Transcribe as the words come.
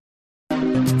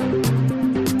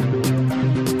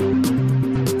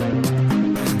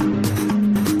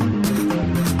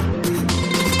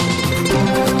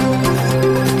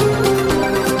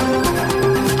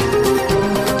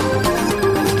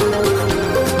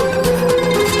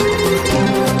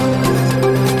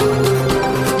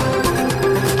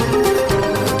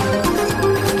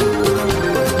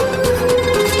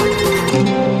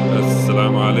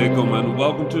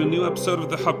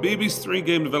Habibi's 3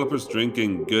 game developers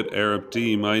drinking good Arab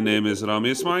tea. My name is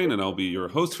Rami Ismail, and I'll be your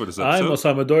host for this I'm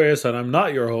episode. Osama Dorias, and I'm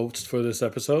not your host for this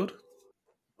episode.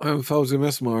 I'm Fauzi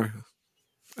Mesmar,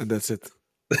 and that's it.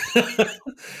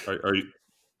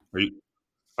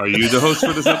 Are you the host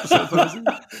for this episode, Fauzi?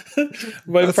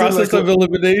 By I feel process like of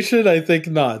elimination, I think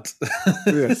not.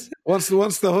 Yes. Once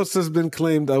the host has been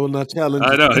claimed, I will not challenge.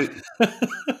 I know.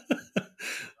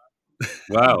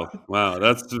 Wow.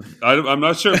 I'm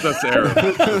not sure if that's Arab.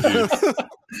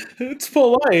 It's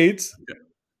polite.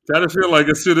 Kind of feel like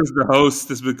as soon as the host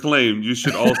has been claimed, you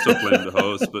should also claim the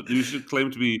host, but you should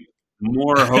claim to be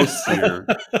more hostier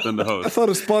than the I host. thought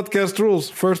it's podcast rules.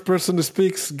 First person who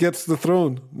speaks gets the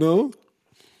throne. No?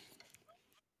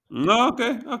 No,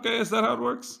 okay. Is that how it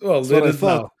works? Well, That's what it I is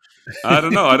thought. now. I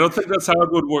don't know. I don't think that's how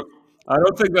it would work. I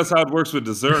don't think that's how it works with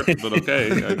dessert, but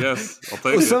okay, I guess. I'll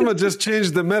take it. Osama just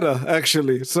changed the meta,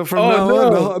 actually. So from Oh, now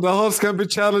no. on, the host can be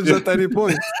challenged at any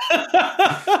point.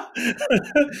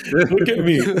 Look at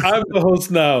me. I'm the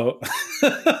host now.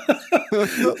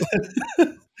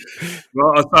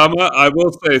 Well, Osama, I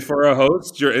will say, for a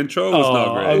host, your intro was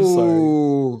not great. I'm sorry.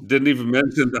 Ooh. Didn't even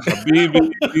mention the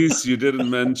Habibis. You didn't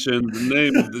mention the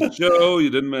name of the show. You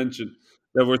didn't mention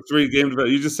there were 3 game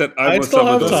developers. You just said, I I'm still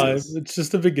Osama have time. Dorias. It's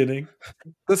just the beginning.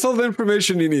 That's all the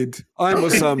information you need. I'm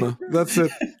Osama. That's it.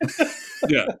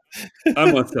 Yeah,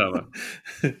 I'm Osama.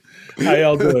 How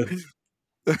y'all doing?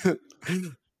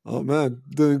 Oh, man.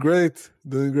 Doing great.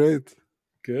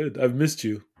 Good. I've missed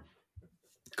you.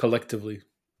 Collectively.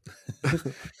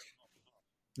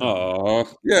 Oh,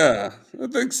 yeah. I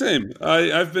think same.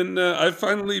 I've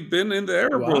finally been in the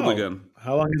Arab world Wow. again.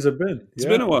 How long has it been? It's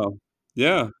been a while.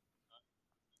 Yeah.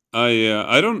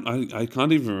 I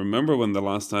can't even remember when the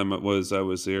last time I was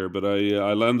here, but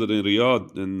I landed in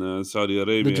Riyadh in Saudi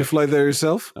Arabia. Did you fly there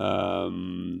yourself? No.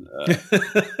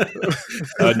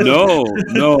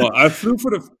 I flew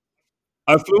for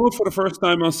the first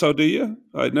time on Saudiya.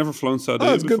 I'd never flown Saudiya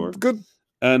Oh, it's before, good.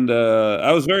 and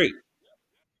I was very.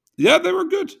 Yeah, they were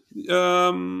good.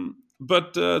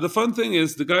 But the fun thing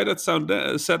is, the guy that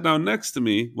sat down next to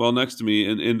me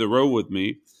in the row with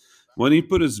me, when he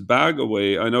put his bag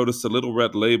away, I noticed a little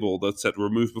red label that said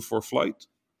 "Remove before flight,"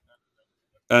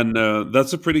 and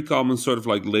that's a pretty common sort of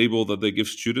like label that they give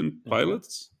student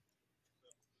pilots.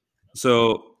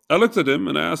 So I looked at him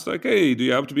and I asked, like, "Hey, do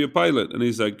you happen to be a pilot?" And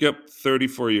he's like, "Yep,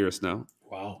 34 years now."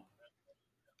 Wow.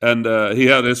 And he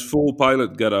had his full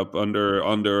pilot getup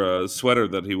under a sweater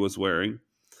that he was wearing,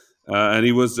 and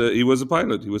he was a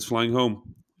pilot. He was flying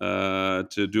home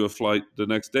to do a flight the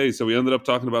next day. So we ended up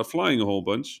talking about flying a whole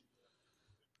bunch,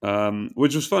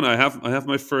 which was fun. I have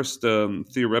my first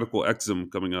theoretical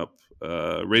exam coming up,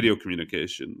 radio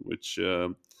communication. Which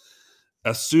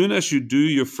as soon as you do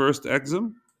your first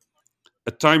exam,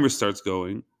 a timer starts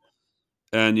going.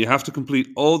 And you have to complete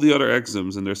all the other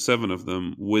exams, and there's 7 of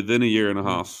them, within a year and a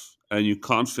half. And you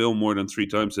can't fail more than 3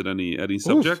 times at any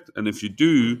subject. And if you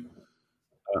do,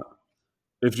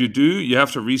 you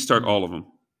have to restart all of them.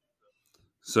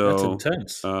 So That's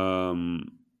intense.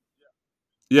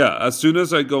 yeah, as soon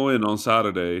as I go in on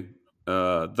Saturday,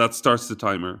 that starts the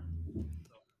timer.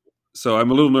 So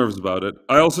I'm a little nervous about it.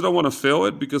 I also don't want to fail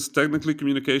it because technically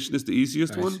communication is the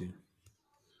easiest I one. see.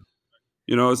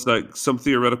 You know, it's like some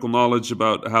theoretical knowledge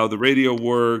about how the radio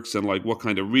works and like what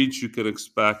kind of reach you could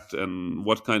expect and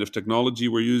what kind of technology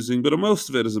we're using. But most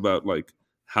of it is about like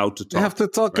how to talk. You have to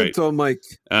talk right? into a mic.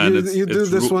 And You do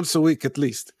it's this once a week at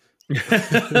least.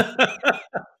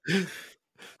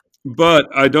 But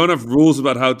I don't have rules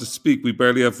about how to speak. We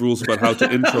barely have rules about how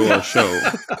to intro our show.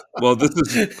 Well, this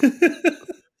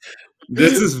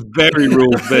is very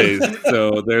rules based.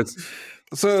 So there's.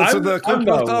 So the I'm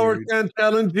control not tower worried. can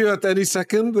challenge you at any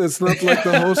second. It's not like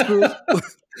the host rule.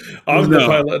 I'm the No.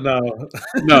 pilot now.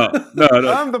 No.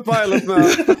 I'm the pilot now.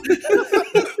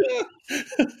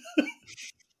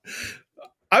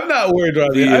 I'm not worried,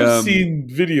 Robbie. The, I've seen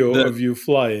video the- of you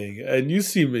flying, and you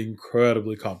seem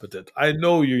incredibly competent. I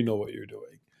know you know what you're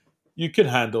doing. You can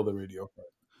handle the radio.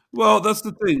 Well, that's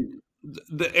the thing.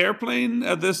 The airplane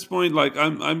at this point, like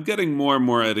I'm getting more and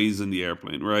more at ease in the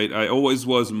airplane, right? I always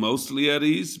was mostly at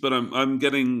ease, but I'm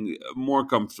getting more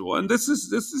comfortable. And this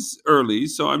is early,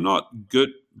 so I'm not good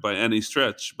by any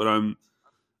stretch, but I'm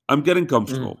getting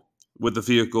comfortable with the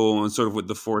vehicle and sort of with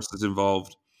the forces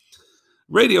involved.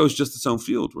 Radio is just its own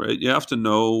field, right? You have to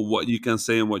know what you can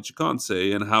say and what you can't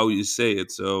say and how you say it.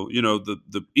 So, you know,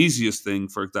 the easiest thing,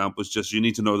 for example, is just you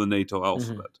need to know the NATO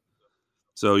alphabet.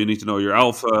 So you need to know your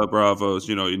alpha, bravos.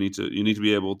 You know, you need to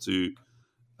be able to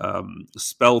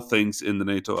spell things in the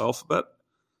NATO alphabet.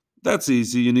 That's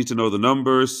easy. You need to know the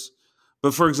numbers.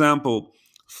 But for example,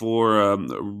 For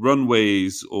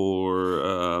runways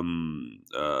or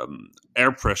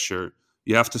air pressure,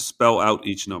 you have to spell out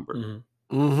each number. Mm-hmm.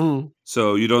 Mm-hmm.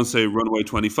 So you don't say runway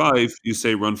 25, you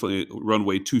say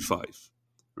runway 25,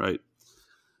 right?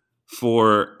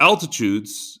 For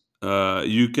altitudes,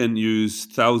 you can use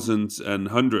thousands and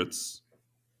hundreds,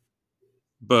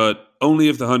 but only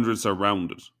if the hundreds are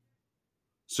rounded.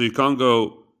 So you can't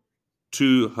go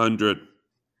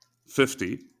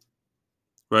 250,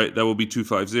 right? That will be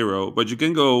 250, but you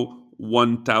can go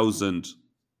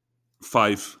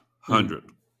 1,500.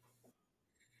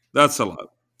 That's a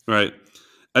lot, right?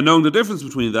 And knowing the difference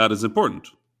between that is important.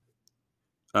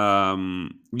 You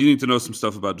need to know some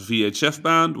stuff about the VHF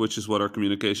band, which is what our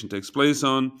communication takes place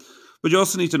on. But you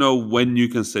also need to know when you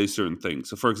can say certain things.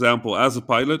 So, for example, as a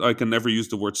pilot, I can never use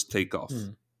the words takeoff.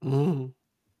 Mm-hmm.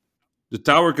 The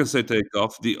tower can say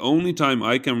takeoff. The only time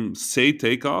I can say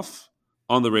takeoff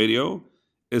on the radio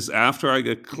is after I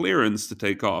get clearance to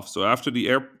take off. So after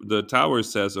the tower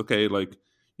says, okay, like,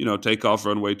 take off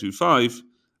runway 25,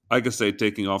 I can say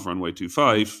taking off runway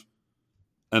 25,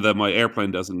 and then my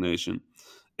airplane designation.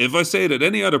 If I say it at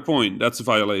any other point, that's a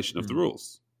violation of the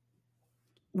rules.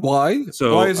 Why?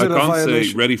 So Why is I it a can't say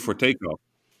violation? ready for takeoff.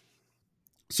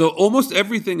 So almost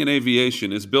everything in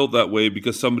aviation is built that way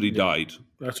because somebody died.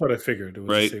 That's what I figured. It was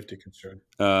Right. a safety concern.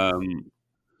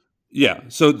 Yeah.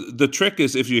 So the trick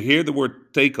is if you hear the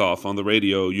word takeoff on the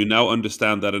radio, you now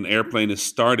understand that an airplane is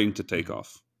starting to take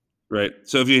off. Right.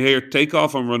 So if you hear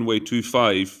takeoff on runway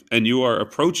 25 and you are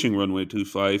approaching runway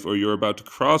 25 or you're about to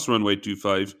cross runway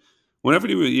 25, whenever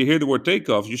you hear the word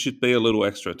takeoff, you should pay a little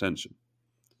extra attention.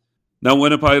 Now,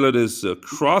 when a pilot is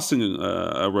crossing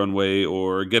a runway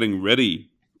or getting ready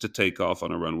to take off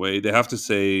on a runway, they have to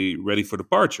say ready for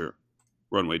departure,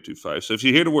 runway 25. So if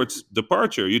you hear the words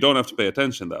departure, you don't have to pay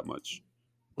attention that much,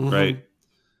 right?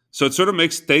 So it sort of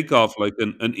makes takeoff like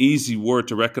an easy word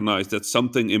to recognize that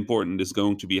something important is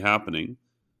going to be happening.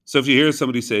 So if you hear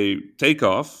somebody say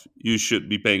takeoff, you should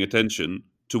be paying attention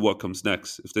to what comes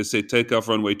next. If they say takeoff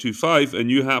runway 25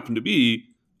 and you happen to be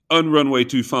on runway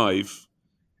 25,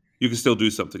 you can still do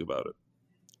something about it,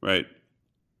 right?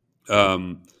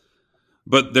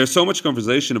 But there's so much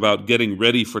conversation about getting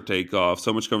ready for takeoff,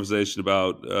 so much conversation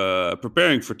about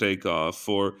preparing for takeoff,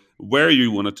 for where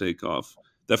you want to take off,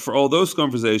 that for all those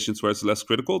conversations where it's less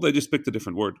critical, they just picked a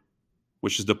different word,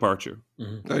 which is departure.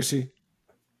 I see.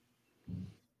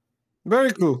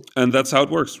 Very cool. And that's how it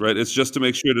works, right? It's just to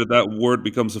make sure that that word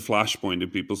becomes a flashpoint in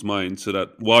people's minds so that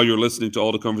while you're listening to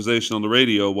all the conversation on the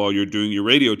radio, while you're doing your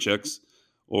radio checks,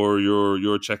 or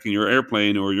you're checking your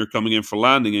airplane, or you're coming in for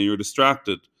landing and you're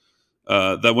distracted,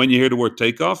 that when you hear the word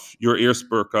takeoff, your ears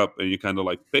perk up and you kind of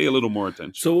like pay a little more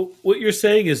attention. So what you're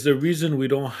saying is the reason we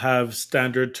don't have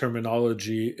standard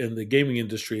terminology in the gaming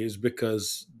industry is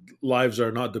because lives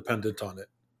are not dependent on it.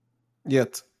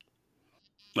 Yet.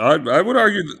 I would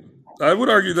argue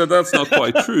that that's not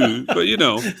quite true, but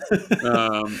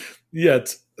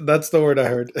Yet, that's the word I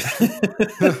heard.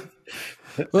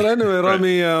 Well, anyway,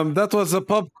 Rami, that was a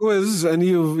pub quiz, and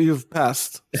you've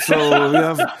passed. So you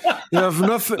have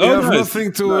nothing. Oh, You have nice,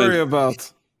 nothing to worry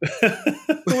about.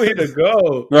 Way to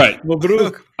go. Right.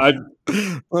 Mabruk. I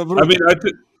mean,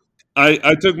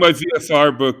 I took my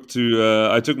VFR book to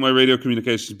I took my radio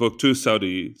communications book to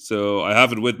Saudi, so I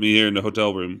have it with me here in the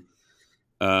hotel room.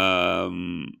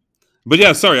 But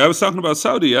yeah, sorry, I was talking about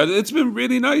Saudi. It's been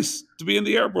really nice to be in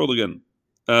the Arab world again.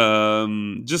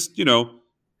 Just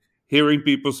hearing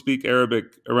people speak Arabic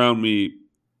around me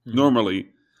normally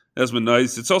has been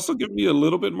nice. It's also given me a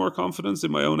little bit more confidence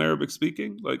in my own Arabic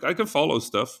speaking. Like I can follow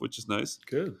stuff, which is nice.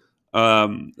 Good.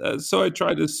 So I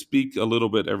try to speak a little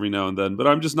bit every now and then, but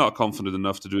I'm just not confident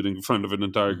enough to do it in front of an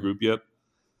entire group yet.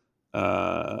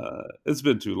 It's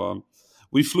been too long.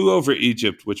 We flew over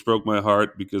Egypt, which broke my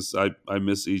heart because I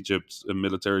miss Egypt. A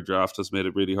military draft has made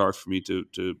it really hard for me to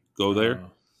go there.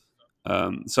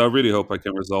 So I really hope I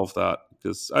can resolve that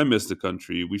because I miss the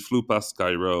country. We flew past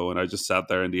Cairo and I just sat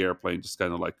there in the airplane just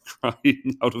kind of like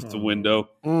crying out of the window.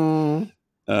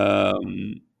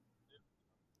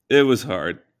 It was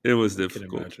hard. It was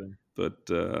difficult. But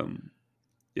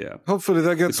yeah. Hopefully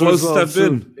that gets the closest resolved I've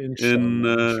been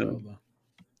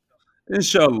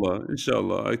Inshallah.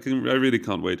 Inshallah. I really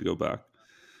can't wait to go back.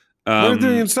 What are you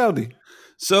doing in Saudi?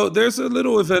 So there's a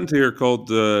little event here called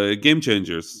Game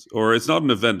Changers, or it's not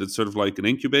an event. It's sort of like an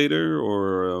incubator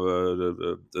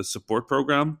or a support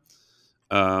program.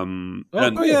 Yeah,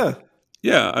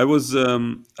 I was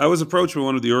approached by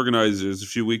one of the organizers a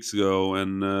few weeks ago,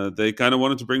 and they kind of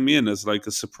wanted to bring me in as like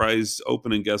a surprise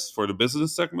opening guest for the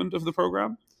business segment of the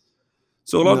program.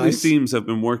 So a lot of these teams have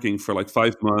been working for like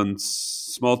 5 months,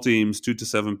 small teams, 2 to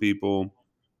 7 people,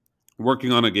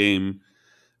 working on a game,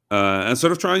 and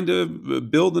sort of trying to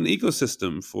build an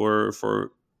ecosystem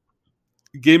for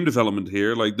game development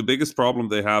here. Like the biggest problem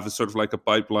they have is sort of like a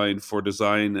pipeline for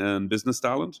design and business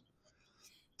talent.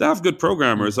 They have good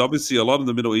programmers. Obviously, a lot of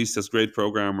the Middle East has great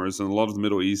programmers, and a lot of the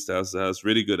Middle East has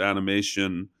really good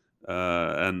animation.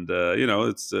 And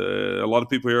it's a lot of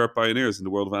people here are pioneers in the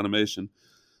world of animation.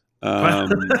 I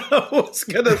was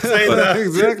gonna say that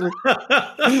exactly.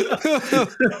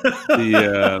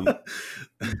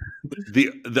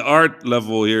 The art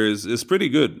level here is pretty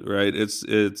good, right? It's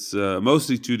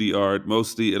mostly 2D art,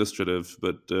 mostly illustrative,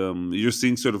 but you're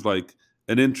seeing sort of like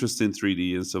an interest in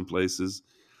 3D in some places.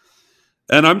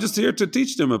 And I'm just here to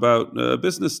teach them about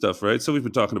business stuff, right? So we've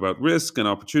been talking about risk and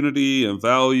opportunity and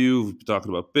value. We've been talking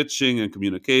about pitching and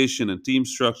communication and team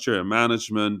structure and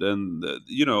management. And,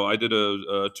 I did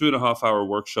a 2.5-hour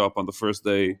workshop on the first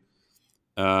day.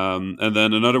 And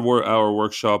then another hour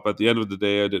workshop at the end of the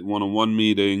day. I did one-on-one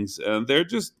meetings. And they're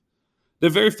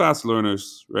very fast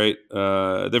learners, right?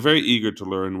 They're very eager to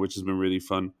learn, which has been really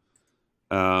fun.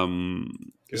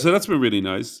 So that's been really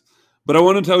nice. But I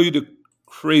want to tell you the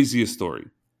craziest story.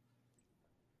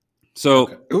 So,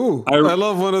 I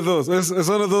love one of those. It's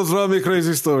one of those Rami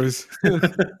crazy stories.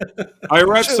 I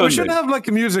read Sunday. We should have like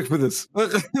music for this,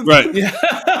 right? Yeah,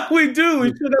 we do. We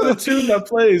should have a tune that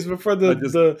plays before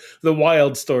the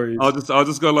wild stories. I'll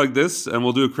just go like this, and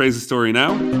we'll do a crazy story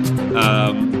now.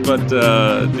 But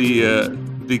the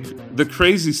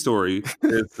crazy story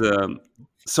is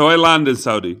so I land in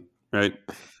Saudi, right?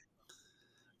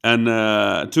 And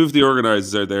 2 of the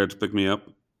organizers are there to pick me up.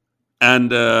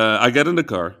 And I get in the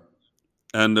car.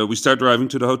 And we start driving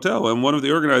to the hotel. And one of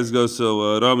the organizers goes,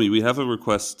 so, Rami, we have a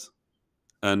request.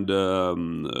 And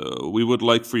we would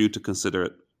like for you to consider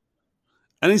it.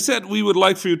 And he said, we would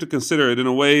like for you to consider it in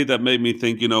a way that made me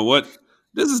think, you know what?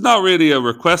 This is not really a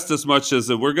request as much as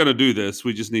we're going to do this.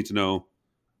 We just need to know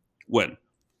when.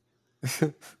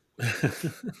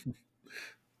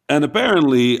 And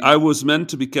apparently, I was meant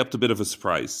to be kept a bit of a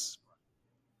surprise,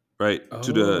 right?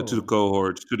 To the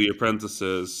cohort, to the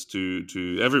apprentices,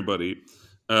 to everybody.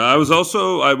 I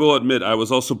will admit, I was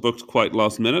also booked quite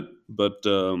last minute, but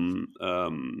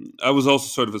I was also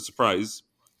sort of a surprise.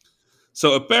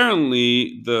 So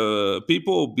apparently, the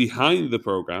people behind the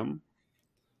program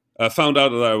found out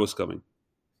that I was coming,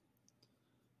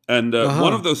 and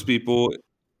one of those people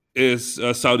is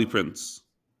a Saudi prince.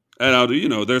 And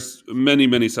there's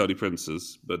many Saudi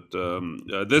princes, but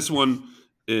this one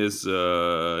is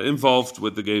involved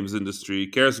with the games industry,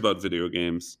 cares about video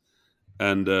games,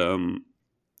 and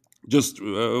just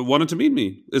wanted to meet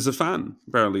me. Is a fan,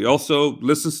 apparently. Also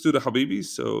listens to the Habibis,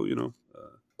 so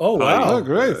oh wow,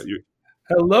 great!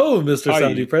 Hello, Mr.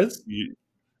 Saudi Prince.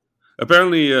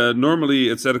 Apparently, normally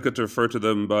it's etiquette to refer to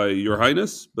them by Your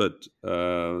Highness, but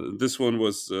this one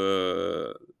was.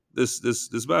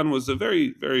 This man was a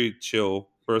very, very chill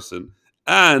person.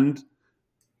 And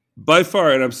by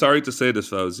far, and I'm sorry to say this,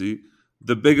 Fauzi,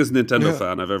 the biggest Nintendo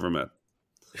fan I've ever met.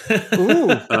 Ooh,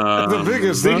 the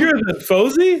biggest. Bigger than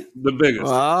Fauzi? The biggest.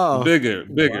 Wow. Bigger.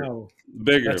 Wow.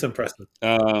 That's impressive.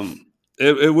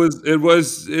 It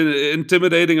was an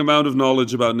intimidating amount of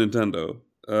knowledge about Nintendo.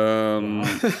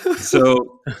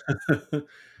 So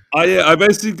I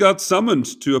basically got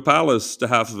summoned to a palace to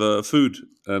have food,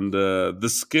 and the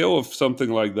scale of something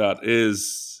like that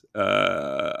is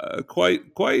quite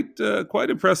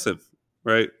impressive,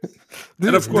 right?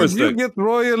 And of course, did you get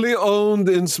royally owned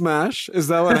in Smash? Is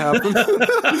that what happened?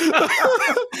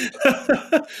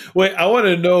 Wait, I want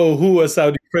to know who a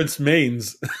Saudi prince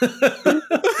mains.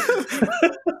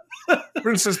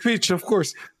 Princess Peach, of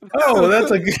course. Oh,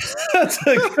 that's a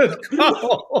good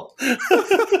call.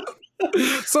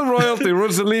 Some royalty,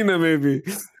 Rosalina, maybe.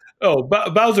 Oh,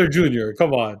 Bowser Jr.,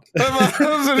 come on.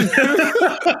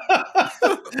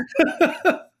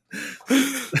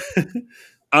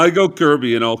 I go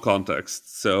Kirby in all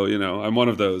contexts, so I'm one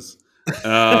of those.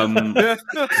 I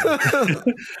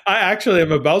actually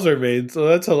am a Bowser main, so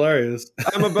that's hilarious.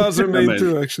 I'm a Bowser main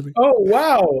too, actually. Oh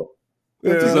wow!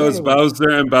 Yeah. So it's Bowser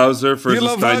and Bowser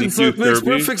versus Tiny hugs, so it makes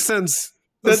Kirby. Perfect sense.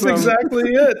 That's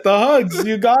exactly it. The hugs,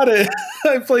 you got it.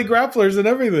 I play grapplers and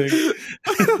everything.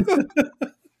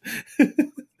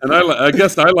 And I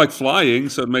guess I like flying,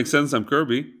 so it makes sense I'm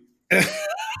Kirby.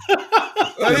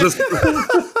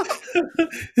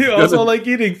 You also like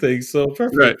eating things, so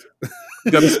perfect. Right.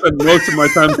 Got to spend most of my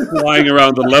time flying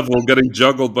around the level, getting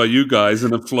juggled by you guys,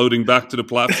 and then floating back to the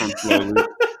platform slowly.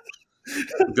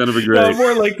 It's gonna be great. Well, I'm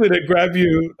more likely to grab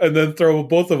you and then throw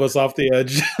both of us off the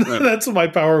edge. Right. That's my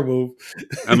power move.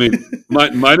 I mean,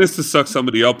 mine is to suck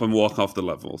somebody up and walk off the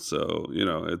level. So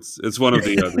it's one of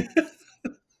the other.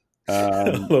 I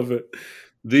love it.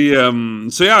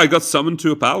 So yeah, I got summoned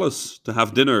to a palace to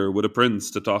have dinner with a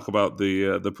prince to talk about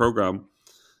the program.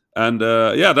 And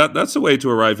yeah, that's a way to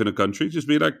arrive in a country. Just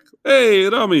be like, "Hey,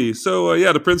 Rami, so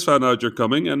yeah, the prince found out you're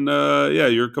coming, and yeah,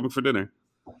 you're coming for dinner."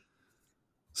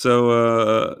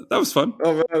 So that was fun.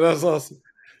 Oh man, that's awesome.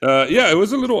 Yeah, it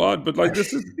was a little odd, but like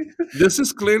this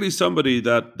is clearly somebody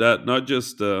that not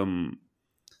just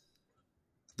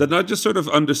sort of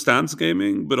understands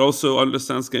gaming, but also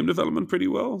understands game development pretty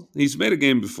well. He's made a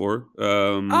game before.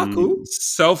 Cool.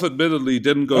 Self-admittedly,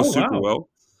 didn't go super well.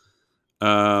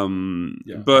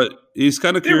 Yeah. But he's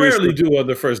kind of They curious. rarely do on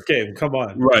the first game. Come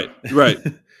on. Right.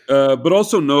 But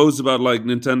also knows about like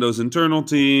Nintendo's internal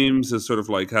teams, and sort of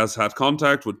like has had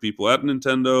contact with people at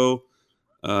Nintendo,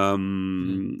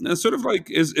 and sort of like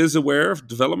is aware of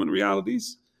development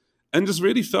realities, and just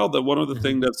really felt that one of the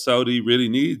things that Saudi really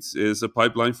needs is a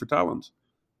pipeline for talent.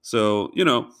 So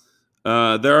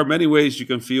there are many ways you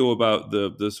can feel about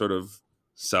the sort of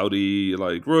Saudi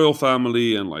like royal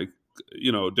family and like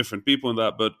different people in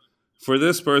that, but for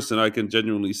this person, I can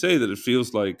genuinely say that it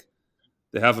feels like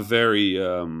they have a very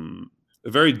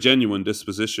genuine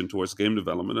disposition towards game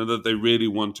development, and that they really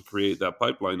want to create that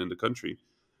pipeline in the country,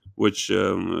 which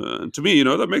to me,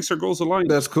 that makes their goals aligned.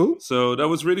 That's cool. So that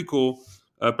was really cool.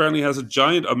 Apparently has a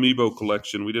giant amiibo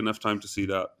collection. We didn't have time to see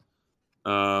that.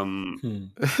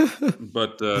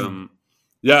 But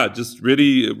yeah, just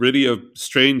really, really a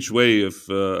strange way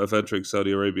of entering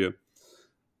Saudi Arabia.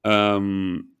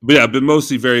 But yeah, I've been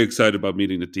mostly very excited about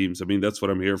meeting the teams. I mean, that's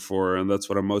what I'm here for, and that's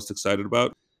what I'm most excited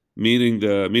about. Meeting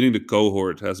the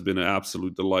cohort has been an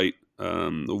absolute delight.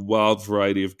 A wild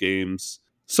variety of games.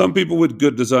 Some people with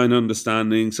good design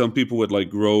understanding, some people with like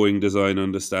growing design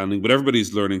understanding, but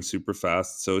everybody's learning super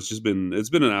fast. So it's been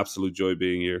an absolute joy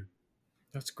being here.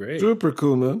 That's great. Super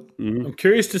cool, man. Mm-hmm. I'm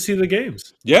curious to see the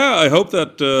games. Yeah, I hope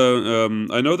that.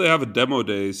 I know they have a demo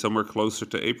day somewhere closer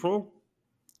to April.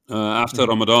 After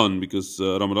Ramadan, because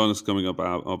Ramadan is coming up,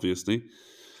 obviously.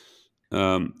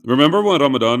 Remember when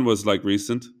Ramadan was like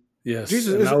recent? Yes.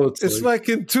 Jesus, it's like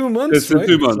in 2 months. It's in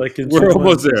 2 months. Like in We're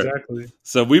almost there. Exactly.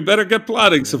 So we better get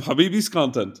plotting some Habibi's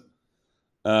content.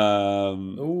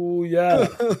 Oh yeah,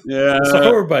 yeah.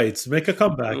 Suhoor bites, make a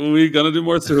comeback. We're gonna do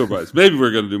more Suhoor bites. Maybe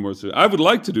we're gonna do more Suhoor. I would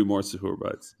like to do more Suhoor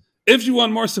bites. If you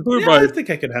want more Suhoor bites, I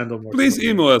think I can handle more. Please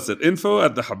email us at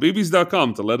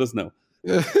info@thehabibis.com to let us know.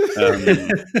 And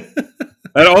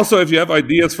also, if you have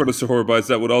ideas for the Suhoor bites,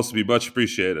 that would also be much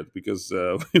appreciated, because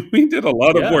we did a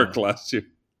lot of work last year.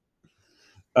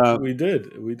 We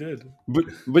did.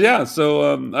 But yeah,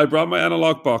 so I brought my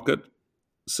analog pocket,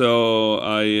 so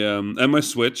and my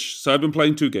Switch. So I've been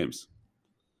playing 2 games.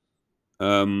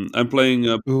 I'm playing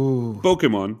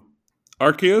Pokemon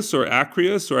Arceus or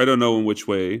Acreus, or I don't know in which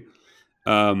way.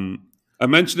 I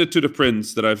mentioned it to the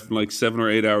prince that I've like 7 or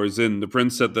 8 hours in. The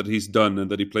prince said that he's done and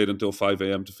that he played until 5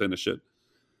 a.m. to finish it.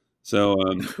 So,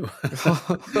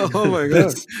 oh my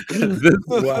god,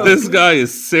 this guy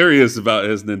is serious about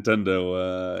his Nintendo.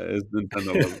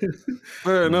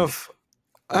 Fair enough.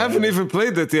 I haven't even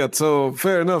played it yet, so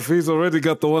fair enough. He's already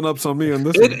got the one-ups on me on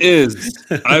this. It is,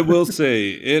 I will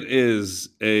say, it is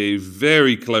a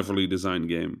very cleverly designed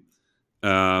game.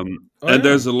 And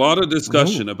there's a lot of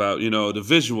discussion about, the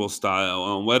visual style,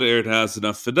 on whether it has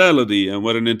enough fidelity, and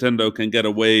whether Nintendo can get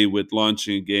away with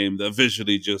launching a game that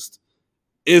visually just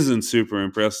isn't super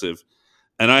impressive.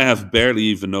 And I have barely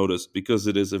even noticed, because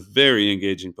it is a very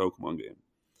engaging Pokemon game.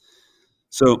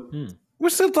 So we're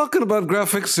still talking about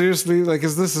graphics, seriously? Like,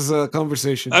 this is a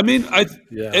conversation? I mean,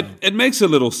 it makes a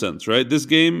little sense, right? This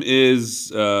game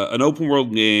is an open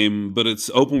world game, but it's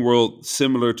open world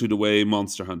similar to the way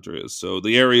Monster Hunter is. So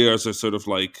the areas are sort of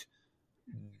like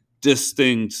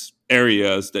distinct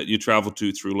areas that you travel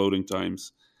to through loading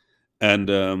times. And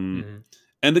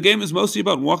and the game is mostly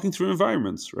about walking through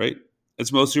environments, right?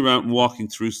 It's mostly about walking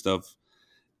through stuff.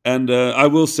 And I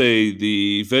will say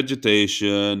the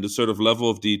vegetation, the sort of level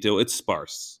of detail, it's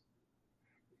sparse,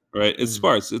 right? It's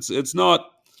sparse. It's not.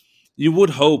 You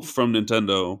would hope from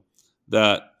Nintendo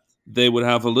that they would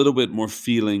have a little bit more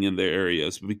feeling in their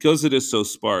areas, but because it is so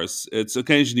sparse, it's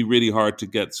occasionally really hard to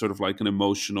get sort of like an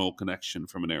emotional connection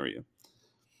from an area.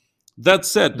 That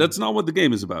said, that's not what the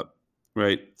game is about,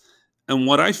 right? And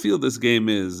what I feel this game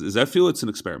is I feel it's an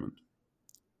experiment.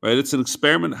 Right, it's an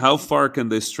experiment. How far can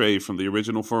they stray from the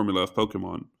original formula of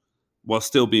Pokemon while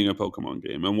still being a Pokemon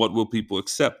game? And what will people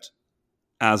accept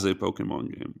as a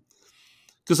Pokemon game?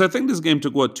 Because I think this game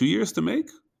took, 2 years to make?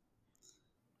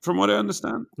 From what I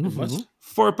understand. Mm-hmm.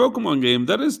 For a Pokemon game,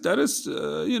 that is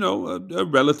a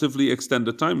relatively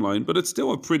extended timeline, but it's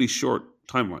still a pretty short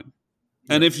timeline.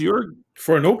 And if you're...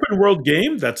 For an open world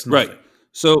game, that's nothing. Right.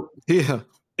 So Yeah.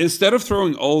 instead of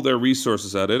throwing all their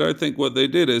resources at it, I think what they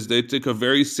did is they took a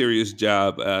very serious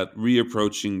jab at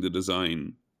reapproaching the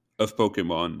design of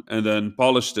Pokemon and then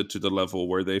polished it to the level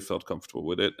where they felt comfortable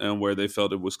with it and where they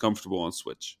felt it was comfortable on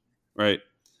Switch, right?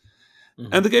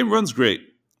 And the game runs great,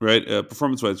 right?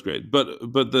 Performance-wise, great. But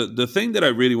the thing that I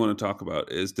really want to talk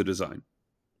about is the design,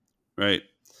 right?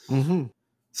 Mm-hmm.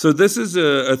 So this is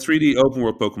a 3D open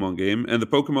world Pokemon game, and the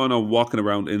Pokemon are walking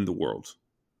around in the world,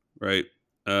 right?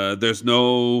 There's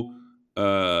no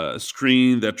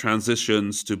screen that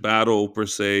transitions to battle per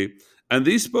se. And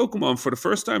these Pokemon, for the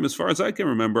first time, as far as I can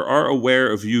remember, are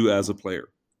aware of you as a player.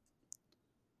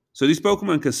 So these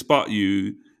Pokemon can spot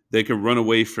you, they can run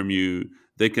away from you,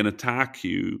 they can attack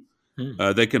you,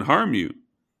 they can harm you,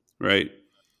 right?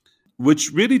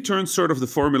 Which really turns sort of the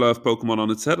formula of Pokemon on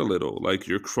its head a little. Like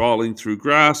you're crawling through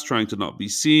grass, trying to not be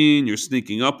seen. You're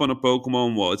sneaking up on a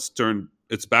Pokemon while it's turned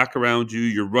its back around you.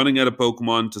 You're running at a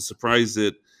Pokemon to surprise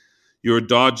it. You're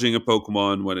dodging a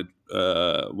Pokemon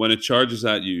when it charges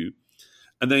at you.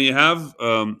 And then you have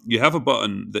a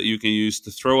button that you can use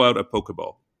to throw out a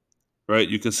Pokeball. Right?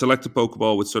 You can select a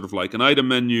Pokeball with sort of like an item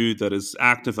menu that is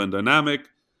active and dynamic,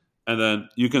 and then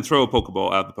you can throw a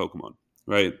Pokeball at the Pokemon.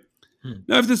 Right?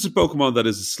 Now, if this is a Pokemon that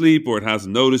is asleep or it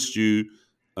hasn't noticed you,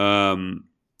 the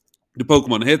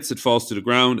Pokemon hits, it falls to the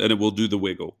ground, and it will do the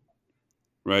wiggle,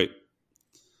 right?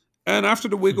 And after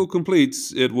the wiggle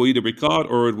completes, it will either be caught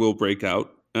or it will break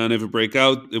out. And if it break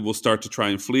out, it will start to try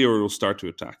and flee or it will start to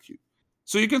attack you.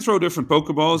 So you can throw different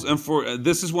Pokeballs, and for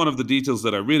this is one of the details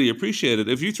that I really appreciated.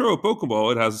 If you throw a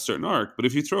Pokeball, it has a certain arc, but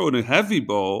if you throw in a heavy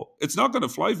ball, it's not going to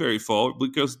fly very far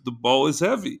because the ball is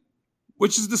heavy,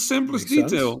 which is the simplest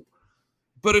Makes detail. sense.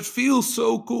 But it feels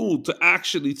so cool to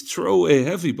actually throw a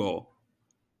heavy ball,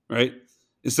 right?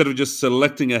 Instead of just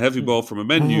selecting a heavy ball from a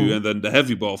menu and then the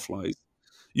heavy ball flies.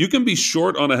 You can be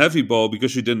short on a heavy ball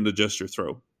because you didn't adjust your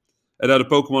throw. And now the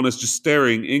Pokemon is just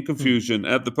staring in confusion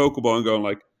at the Pokeball and going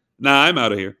like, nah, I'm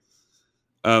out of here.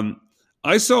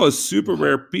 I saw a super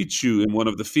rare Pichu in one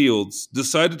of the fields,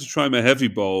 decided to try my heavy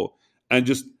ball and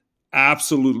just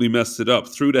absolutely messed it up.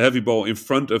 Threw the heavy ball in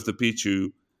front of the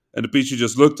Pichu, and the Pichu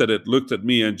just looked at it, looked at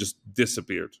me, and just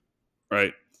disappeared.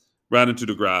 Right? Ran into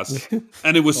the grass.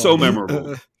 And it was so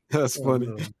memorable. That's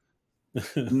funny.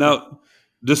 Now,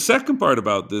 the second part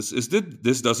about this is that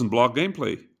this doesn't block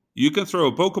gameplay. You can throw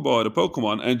a Pokeball at a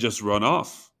Pokemon and just run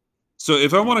off. So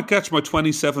if I want to catch my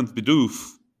 27th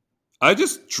Bidoof, I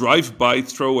just drive by,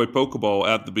 throw a Pokeball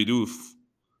at the Bidoof,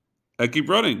 and keep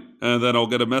running. And then I'll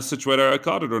get a message whether I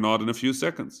caught it or not in a few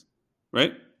seconds.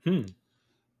 Right? And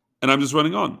I'm just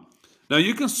running on. Now,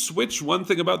 you can switch one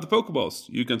thing about the Pokeballs.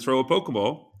 You can throw a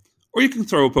Pokeball, or you can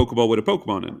throw a Pokeball with a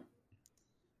Pokemon in it.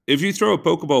 If you throw a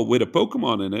Pokeball with a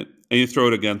Pokemon in it, and you throw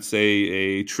it against, say,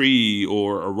 a tree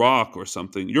or a rock or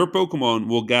something, your Pokemon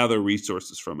will gather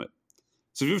resources from it.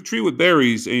 So if you have a tree with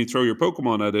berries and you throw your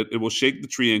Pokemon at it, it will shake the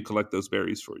tree and collect those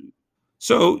berries for you.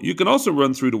 So you can also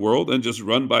run through the world and just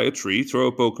run by a tree, throw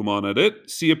a Pokemon at it,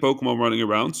 see a Pokemon running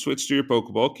around, switch to your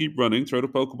Pokeball, keep running, throw the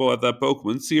Pokeball at that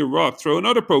Pokemon, see a rock, throw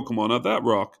another Pokemon at that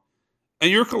rock.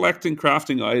 And you're collecting,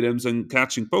 crafting items, and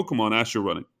catching Pokemon as you're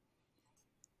running.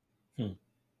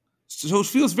 So it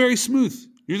feels very smooth.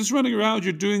 You're just running around,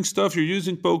 you're doing stuff, you're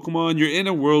using Pokemon, you're in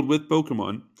a world with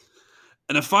Pokemon.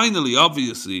 And then finally,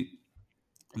 obviously,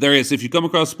 there is, if you come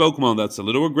across a Pokemon that's a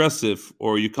little aggressive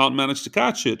or you can't manage to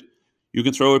catch it, you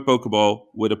can throw a Pokeball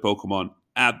with a Pokemon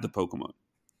at the Pokemon.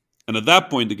 And at that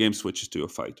point, the game switches to a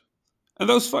fight. And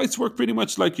those fights work pretty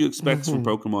much like you expect from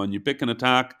Pokemon. You pick an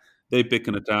attack, they pick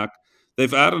an attack.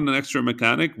 They've added an extra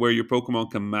mechanic where your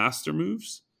Pokemon can master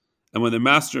moves. And when they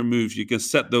master a move, you can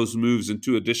set those moves in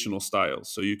two additional styles.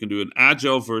 So you can do an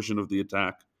agile version of the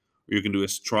attack, or you can do a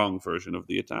strong version of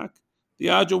the attack. The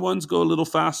agile ones go a little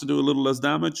faster, do a little less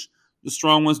damage. The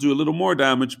strong ones do a little more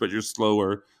damage, but you're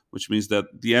slower, which means that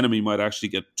the enemy might actually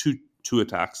get two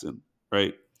attacks in,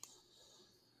 right?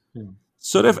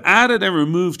 So they've added and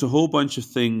removed a whole bunch of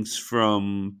things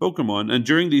from Pokemon. And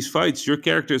during these fights, your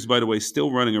character is, by the way,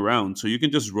 still running around. So you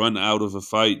can just run out of a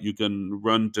fight. You can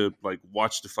run to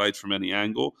watch the fight from any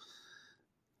angle.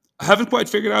 I haven't quite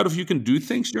figured out if you can do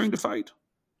things during the fight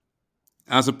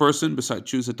as a person besides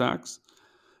choose attacks.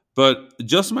 But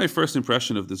just my first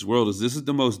impression of this world is this is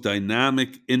the most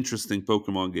dynamic, interesting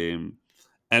Pokemon game.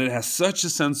 And it has such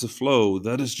a sense of flow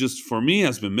that is just, for me,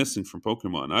 has been missing from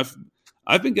Pokemon.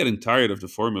 I've been getting tired of the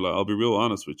formula. I'll be real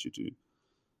honest with you, too.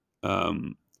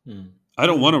 I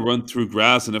don't want to run through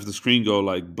grass and have the screen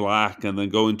go black and then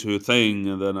go into a thing.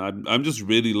 And then I'm just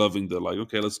really loving the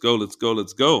okay, let's go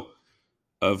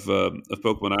of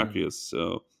Pokemon Arceus.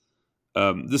 So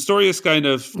The story is kind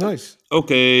of Nice.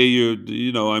 okay.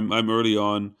 I'm early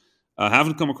on. I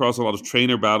haven't come across a lot of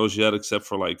trainer battles yet, except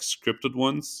for like scripted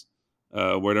ones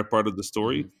where they're part of the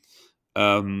story.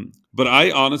 But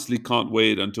I honestly can't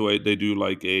wait until they do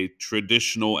like a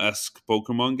traditional esque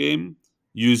Pokemon game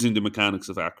using the mechanics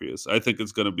of Acrius. I think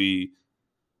it's going to be.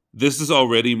 This is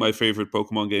already my favorite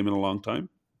Pokemon game in a long time.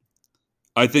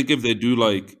 I think if they do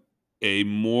like a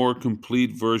more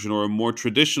complete version or a more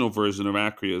traditional version of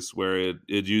Acrius, where it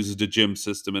uses the gym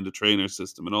system and the trainer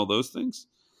system and all those things,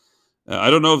 I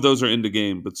don't know if those are in the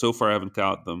game, but so far I haven't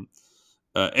caught them.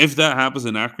 If that happens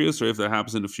in Acrius or if that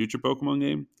happens in a future Pokemon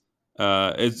game,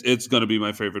 it's going to be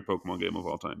my favorite Pokemon game of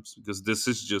all times because this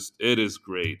is just it is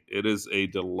great. It is a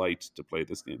delight to play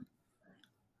this game.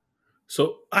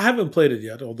 So I haven't played it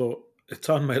yet, although it's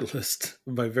on my list,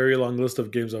 my very long list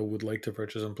of games I would like to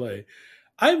purchase and play.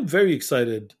 I'm very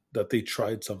excited that they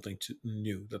tried something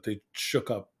new, that they shook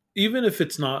up, even if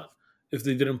it's not, if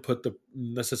they didn't put the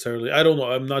necessarily. I don't know.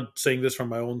 I'm not saying this from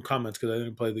my own comments because I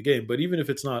didn't play the game, but even if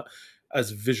it's not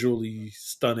as visually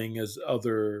stunning as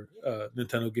other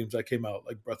Nintendo games that came out,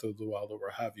 like Breath of the Wild or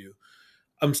what have you,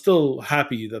 I'm still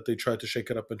happy that they tried to shake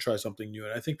it up and try something new.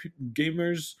 And I think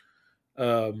gamers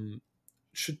um,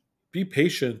 should be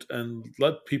patient and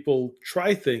let people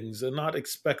try things and not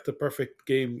expect the perfect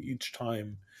game each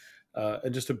time,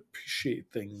 and just appreciate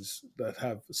things that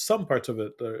have some parts of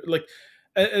it that are, like,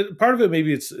 and part of it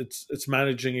maybe it's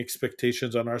managing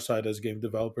expectations on our side as game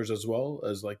developers, as well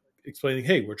as like explaining,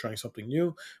 hey, we're trying something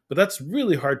new, but that's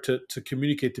really hard to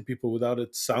communicate to people without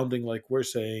it sounding like we're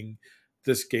saying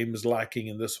this game is lacking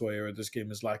in this way or this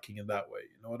game is lacking in that way.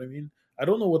 You know what I mean? I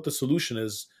don't know what the solution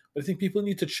is, but I think people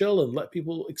need to chill and let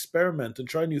people experiment and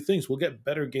try new things. We'll get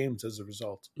better games as a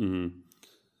result. Mm-hmm.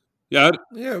 Yeah,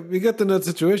 Yeah, we get in that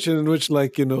situation in which,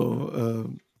 like, if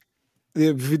you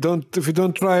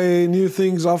don't try new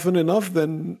things often enough,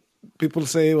 then people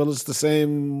say, well, it's the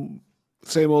same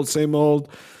old.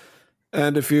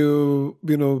 And if you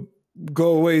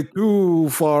go away too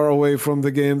far away from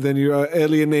the game, then you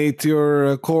alienate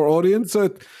your core audience. So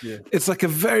it's like a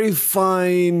very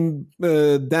fine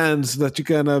dance that you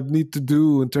kind of need to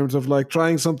do in terms of like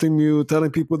trying something new,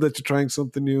 telling people that you're trying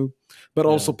something new, but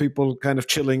also people kind of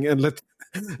chilling and let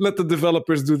the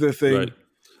developers do their thing. Right.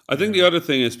 I think the other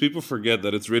thing is people forget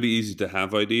that it's really easy to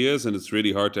have ideas and it's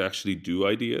really hard to actually do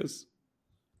ideas.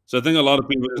 So I think a lot of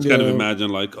people just kind of imagine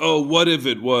like, oh, what if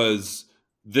it was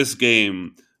this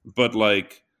game, but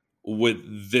like with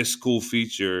this cool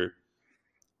feature?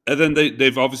 And then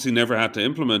they've obviously never had to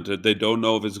implement it. They don't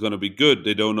know if it's going to be good.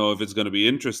 They don't know if it's going to be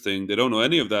interesting. They don't know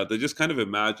any of that. They just kind of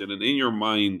imagine. And in your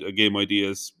mind, a game idea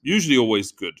is usually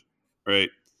always good, right?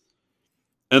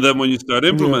 And then when you start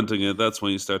implementing it, that's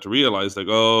when you start to realize, like,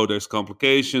 oh, there's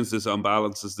complications. This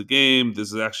unbalances the game.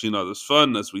 This is actually not as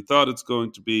fun as we thought it's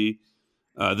going to be.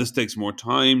 This takes more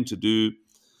time to do.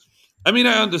 I mean,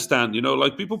 I understand,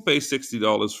 like people pay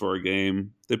 $60 for a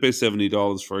game. They pay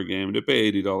 $70 for a game. They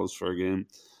pay $80 for a game.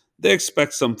 They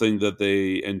expect something that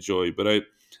they enjoy. But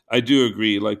I do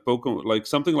agree, like Pokemon, like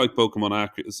something like Pokemon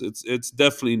Arceus, it's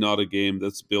definitely not a game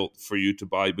that's built for you to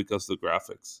buy because of the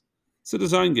graphics. It's a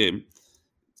design game.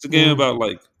 It's a game about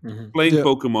like playing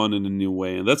Pokemon in a new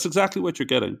way, and that's exactly what you're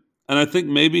getting. And I think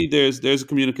maybe there's a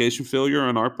communication failure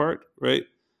on our part, right?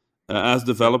 As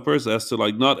developers, as to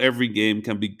like not every game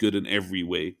can be good in every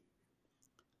way.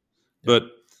 But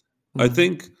I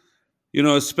think,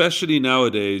 especially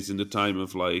nowadays in the time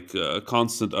of like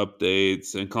constant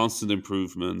updates and constant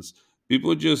improvements,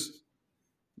 people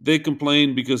they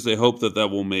complain because they hope that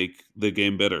will make the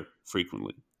game better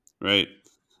frequently, right?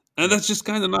 And that's just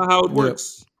kind of not how it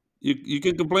works. You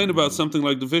can complain about something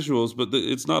like the visuals, but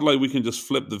it's not like we can just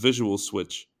flip the visual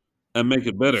switch and make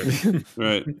it better,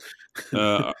 right?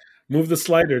 Move the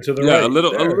slider to the right. A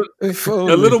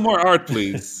little more art,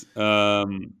 please.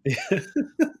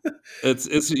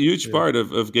 It's a huge part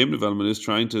of game development is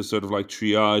trying to sort of like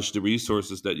triage the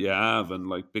resources that you have and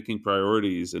like picking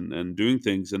priorities and doing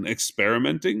things, and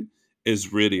experimenting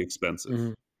is really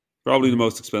expensive. Probably the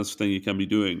most expensive thing you can be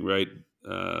doing, right?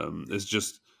 Is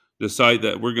just decide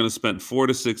that we're going to spend 4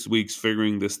 to 6 weeks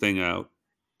figuring this thing out,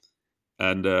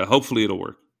 and hopefully it'll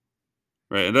work.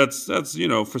 Right, and that's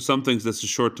for some things that's a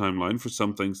short timeline. For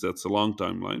some things that's a long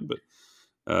timeline. But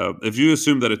if you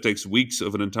assume that it takes weeks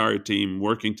of an entire team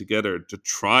working together to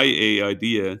try a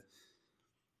idea,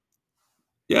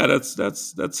 yeah,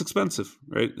 that's expensive,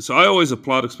 right? So I always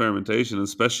applaud experimentation,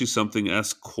 especially something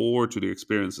as core to the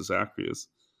experience as Acrius.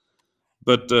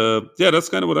 But that's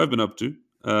kind of what I've been up to.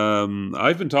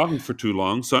 I've been talking for too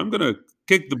long, so I'm going to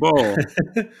kick the ball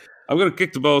I'm going to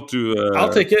kick the ball to I'll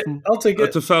take it. to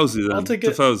Fauzi then. I'll take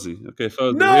To it. Fauzi. Okay,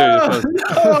 Fauzi. No, Here you go, Fauzi.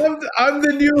 no, I'm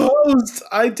the new host.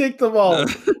 I take the ball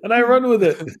and I run with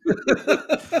it.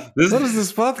 What is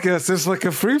this podcast? It's like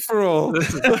a free for all.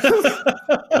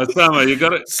 Osama, you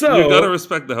gotta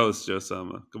respect the host,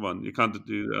 Osama. Come on, you can't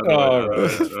do that. All right,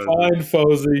 fine,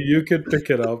 Fauzi, you can pick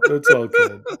it up. It's all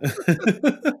good.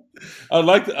 I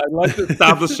like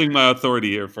establishing my authority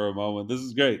here for a moment. This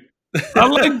is great. I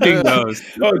like being the host.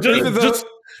 Oh,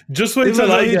 just wait till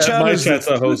I get my chance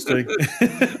at hosting.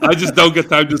 I just don't get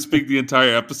time to speak the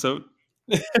entire episode.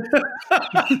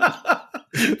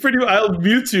 Pretty much, I'll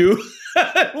mute you.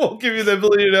 I won't give you the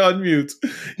ability to unmute.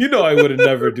 You know I would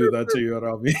never do that to you,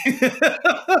 Rami.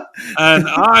 And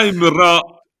I'm Ra.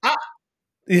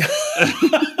 Yeah.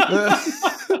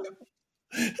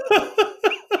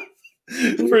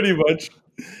 Pretty much.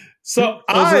 So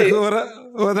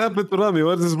what happened to Rami?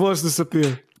 Why did his voice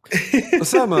disappear?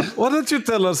 Osama, why don't you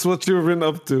tell us what you've been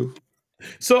up to?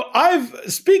 So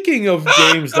speaking of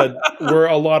games that were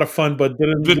a lot of fun but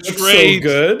didn't look so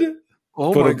good.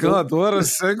 Oh my God, what a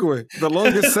segue. The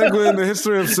longest segue in the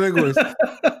history of segues.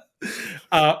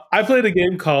 I played a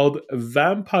game called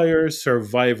Vampire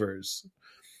Survivors.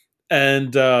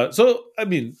 And so, I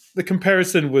mean, the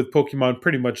comparison with Pokemon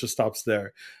pretty much just stops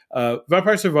there.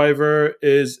 Vampire Survivor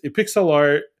is a pixel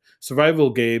art survival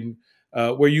game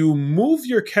where you move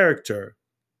your character,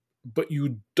 but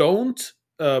you don't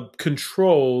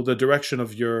control the direction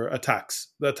of your attacks.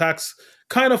 The attacks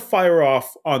kind of fire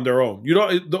off on their own.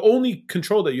 The only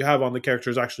control that you have on the character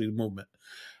is actually the movement.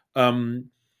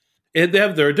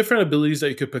 There are different abilities that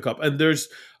you could pick up, and there's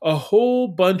a whole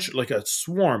bunch, like a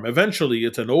swarm. Eventually,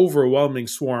 it's an overwhelming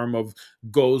swarm of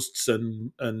ghosts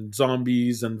and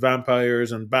zombies and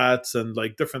vampires and bats and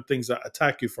like different things that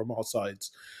attack you from all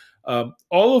sides.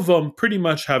 All of them pretty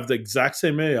much have the exact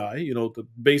same AI, the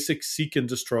basic seek and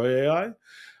destroy AI,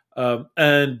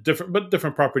 and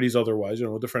different properties otherwise,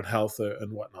 different health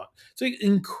and whatnot. It's an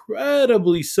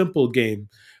incredibly simple game.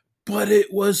 But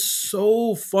it was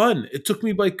so fun. It took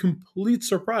me by complete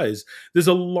surprise. There's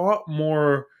a lot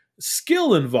more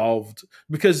skill involved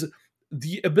because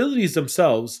the abilities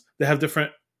themselves, they have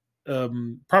different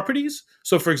properties.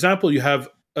 So, for example, you have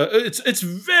it's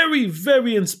very,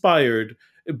 very inspired,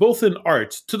 both in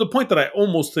art, to the point that I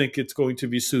almost think it's going to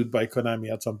be sued by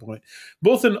Konami at some point.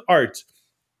 Both in art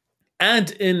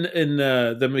and in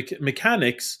the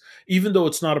mechanics, even though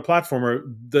it's not a platformer,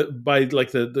 by like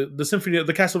the Symphony,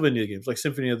 the Castlevania games, like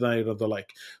Symphony of the Night or the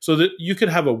like, so that you could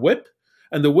have a whip,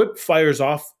 and the whip fires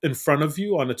off in front of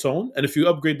you on its own. And if you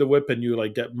upgrade the whip and you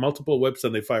like get multiple whips,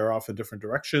 and they fire off in different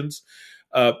directions,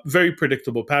 very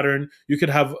predictable pattern. You could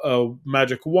have a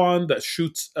magic wand that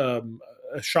shoots a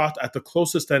shot at the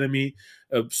closest enemy.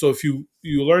 So if you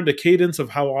learn the cadence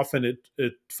of how often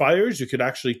it fires, you could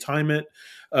actually time it.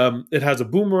 It has a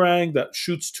boomerang that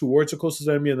shoots towards the closest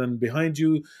enemy and then behind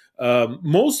you.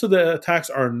 Most of the attacks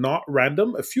are not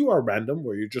random. A few are random,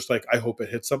 where you're just like, I hope it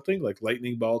hits something, like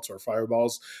lightning bolts or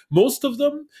fireballs. Most of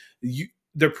them,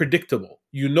 they're predictable.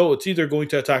 It's either going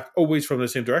to attack always from the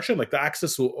same direction, like the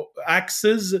axes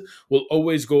will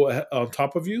always go on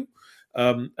top of you,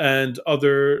 and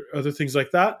other things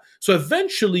like that. So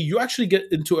eventually, you actually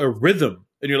get into a rhythm,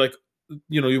 and you're like,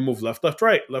 you move left,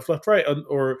 right,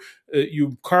 or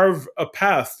you carve a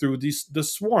path through the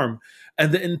swarm,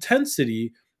 and the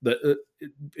intensity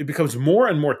it becomes more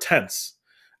and more tense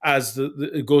as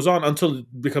it goes on until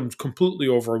it becomes completely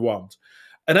overwhelmed.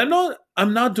 And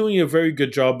I'm not doing a very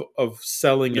good job of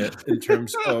selling it in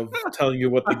terms of telling you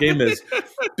what the game is,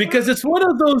 because it's one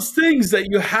of those things that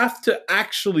you have to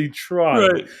actually try.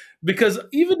 Right. Because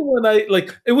even when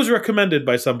it was recommended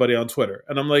by somebody on Twitter,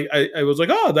 and I'm like, I was like,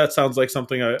 oh, that sounds like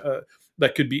something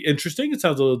that could be interesting. It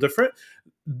sounds a little different.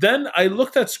 Then I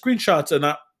looked at screenshots, and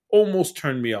that almost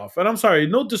turned me off. And I'm sorry,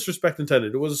 no disrespect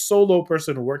intended. It was a solo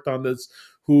person who worked on this,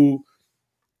 who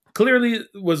clearly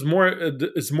is more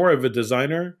of a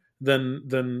designer than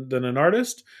an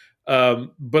artist.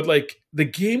 But like, the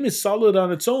game is solid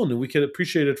on its own, and we can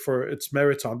appreciate it for its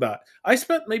merits on that. I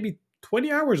spent maybe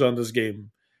 20 hours on this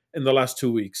game in the last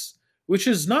 2 weeks, which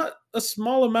is not a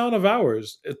small amount of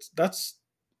hours. That's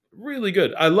really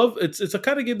good. I love it's a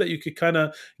kind of game that you could kind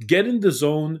of get in the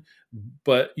zone,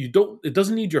 but it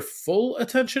doesn't need your full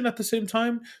attention at the same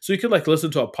time. So you could like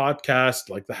listen to a podcast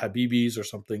like the Habibis or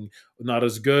something not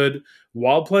as good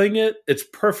while playing it. It's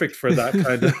perfect for that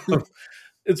kind of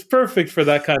it's perfect for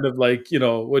that kind of like,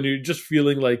 when you're just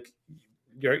feeling like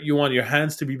you want your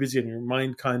hands to be busy and your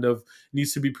mind kind of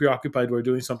needs to be preoccupied while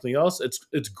doing something else.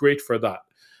 It's great for that.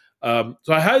 So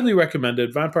I highly recommend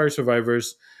it. Vampire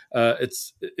Survivors.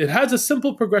 It has a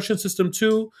simple progression system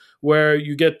too, where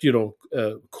you get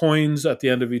coins at the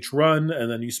end of each run,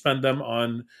 and then you spend them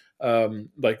on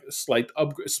like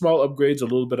small upgrades a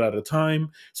little bit at a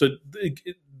time. So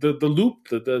the loop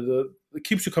it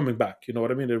keeps you coming back. You know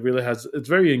what I mean? It really has. It's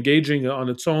very engaging on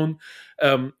its own.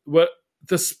 What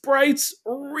the sprites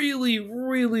really,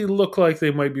 really look like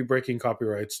they might be breaking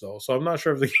copyrights, though. So I'm not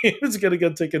sure if the game is going to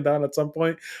get taken down at some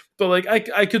point. But like,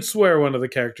 I could swear one of the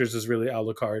characters is really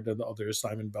Alucard and the other is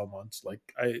Simon Belmont. Like,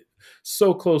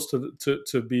 so close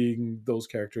to being those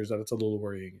characters that it's a little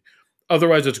worrying.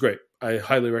 Otherwise, it's great. I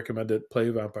highly recommend it. Play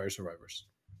Vampire Survivors.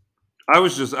 I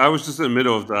was just in the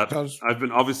middle of that. I've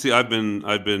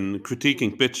been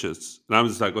critiquing pitches, and I'm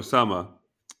just like, Osama,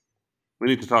 we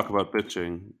need to talk about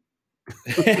pitching.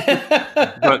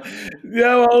 But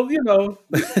yeah, well,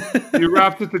 you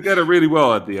wrapped it together really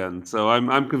well at the end, so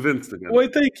I'm convinced again.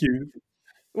 Wait,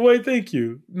 thank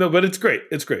you. No, but it's great.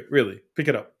 It's great. Really, pick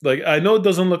it up. Like, I know it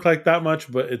doesn't look like that much,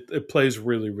 but it plays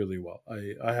really, really well.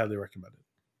 I highly recommend it.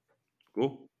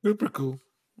 Cool. Super cool.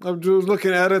 I'm just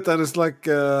looking at it, and it's like,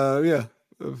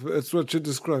 it's what you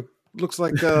described. Looks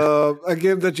like a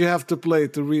game that you have to play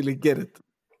to really get it.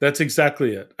 That's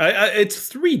exactly it. It's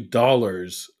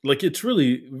 $3. Like, it's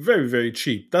really very, very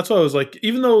cheap. That's why I was like,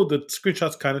 even though the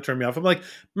screenshots kind of turned me off, I'm like,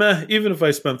 meh, even if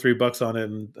I spend $3 on it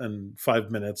in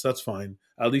 5 minutes, that's fine.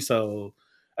 At least and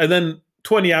then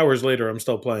 20 hours later, I'm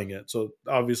still playing it. So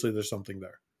obviously there's something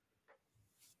there.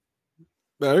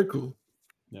 Very cool.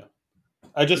 Yeah.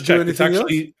 I just checked. It's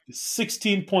actually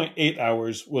 16.8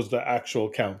 hours was the actual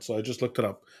count. So I just looked it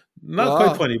up. Not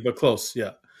quite 20, but close.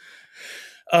 Yeah.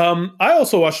 I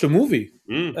also watched a movie,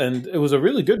 and it was a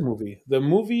really good movie. The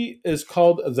movie is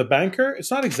called The Banker. It's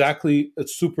not exactly a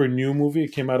super new movie.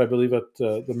 It came out, I believe, at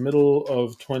the middle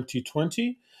of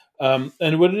 2020.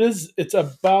 And what it is, it's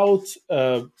about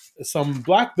some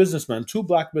two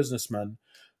black businessmen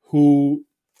who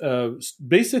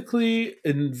basically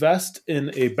invest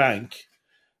in a bank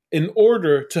in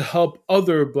order to help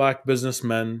other black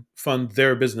businessmen fund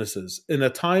their businesses in a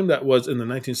time that was in the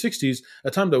 1960s, a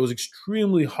time that was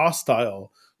extremely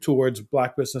hostile towards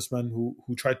black businessmen who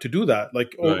tried to do that.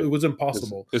 Like, it was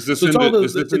impossible. Is this in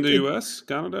the US,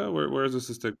 Canada? Where does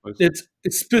this take place? It's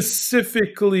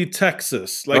specifically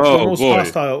Texas, like the most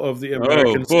hostile of the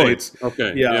American states.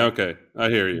 Okay. Yeah, okay. I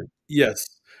hear you. Yes.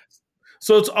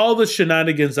 So it's all the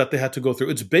shenanigans that they had to go through.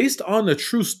 It's based on a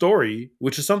true story,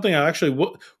 which is something I actually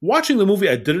watching the movie.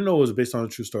 I didn't know it was based on a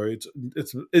true story.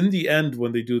 It's in the end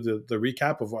when they do the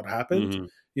recap of what happened. Mm-hmm.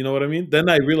 You know what I mean? Then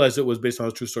I realized it was based on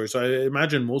a true story. So I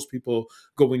imagine most people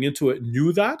going into it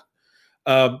knew that.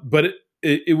 But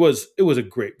it was a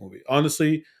great movie.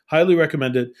 Honestly, highly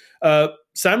recommended.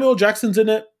 Samuel Jackson's in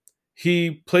it.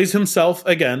 He plays himself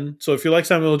again. So if you like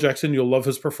Samuel Jackson, you'll love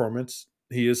his performance.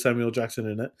 He is Samuel Jackson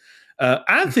in it.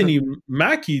 Anthony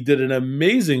Mackie did an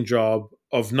amazing job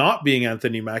of not being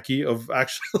Anthony Mackie, of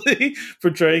actually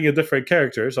portraying a different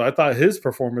character. So I thought his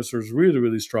performance was really,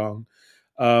 really strong.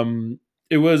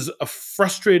 It was a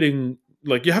frustrating,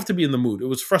 like, you have to be in the mood. It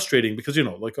was frustrating because,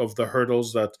 like, of the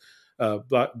hurdles that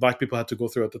black people had to go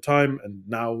through at the time and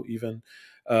now even.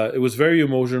 It was very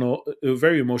emotional,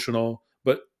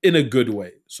 but in a good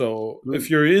way. So if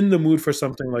you're in the mood for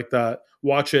something like that,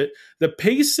 watch it. The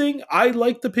pacing, I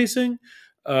like the pacing.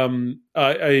 But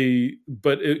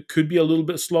it could be a little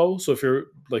bit slow. So if you're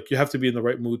like, you have to be in the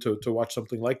right mood to watch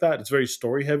something like that. It's very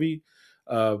story heavy.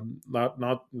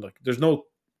 Not like there's no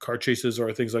car chases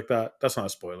or things like that. That's not a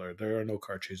spoiler. There are no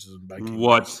car chases in banking.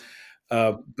 What?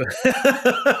 No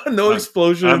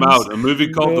explosions. I'm out. A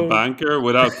movie called The Banker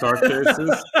without car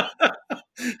chases.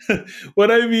 What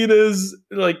I mean is,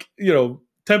 like,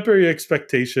 temper your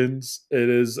expectations. It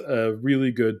is a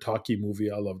really good talkie movie.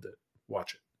 I loved it.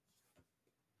 Watch it.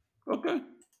 Okay.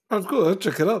 That's cool. I'll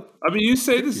check it out. I mean, you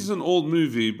say this is an old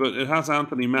movie, but it has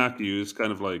Anthony Mackie, who's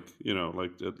kind of like,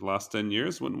 like the last 10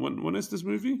 years. When is this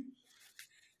movie?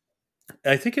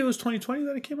 I think it was 2020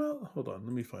 that it came out. Hold on.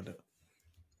 Let me find it.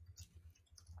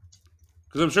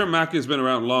 Because I'm sure Mackie has been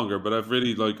around longer, but I've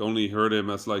really only heard him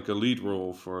as like a lead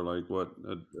role for a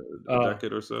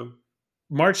decade or so.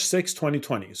 March 6,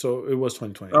 2020. So it was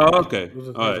 2020. Oh, okay.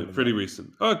 All right, pretty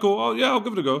recent. Oh, cool. Oh, yeah, I'll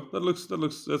give it a go.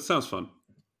 That sounds fun.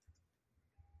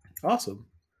 Awesome.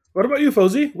 What about you,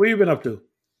 Fozy? What have you been up to?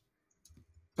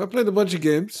 I played a bunch of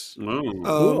games. Oh.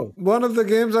 Cool. One of the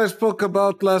games I spoke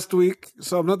about last week,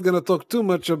 so I'm not going to talk too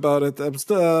much about it. I'm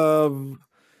still...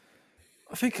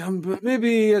 I think I'm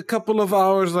maybe a couple of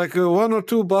hours, like 1 or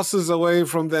 2 buses away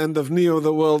from the end of Neo,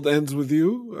 The World Ends With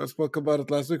You. I spoke about it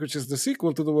last week, which is the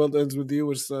sequel to The World Ends With You,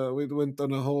 which we went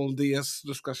on a whole DS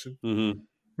discussion.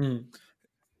 Mm-hmm.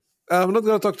 I'm not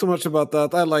going to talk too much about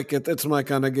that. I like it. It's my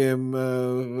kind of game.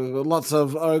 Lots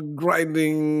of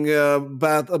grinding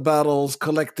battles,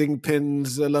 collecting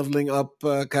pins, leveling up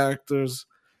characters.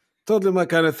 Totally my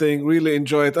kind of thing. Really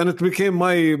enjoy it. And it became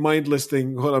my mindless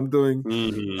thing, what I'm doing.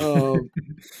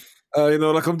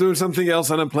 Like I'm doing something else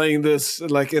and I'm playing this.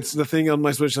 Like it's the thing on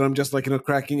my Switch and I'm just like,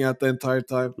 cracking at the entire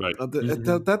time. Right.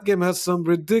 That game has some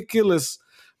ridiculous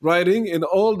writing in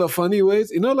all the funny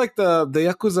ways. Like the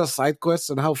Yakuza side quests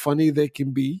and how funny they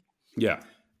can be. Yeah.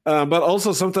 But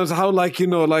also sometimes how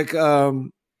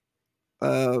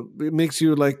it makes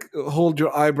you like hold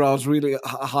your eyebrows really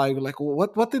high. Like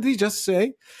what did he just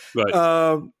say?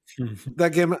 Right.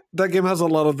 That game has a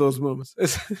lot of those moments.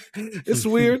 It's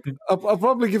weird. I'll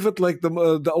probably give it like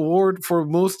the award for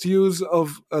most use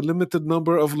of a limited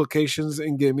number of locations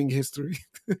in gaming history.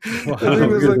 Wow.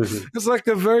 It's like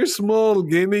a very small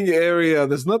gaming area.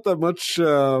 There's not that much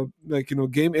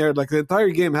game area. Like the entire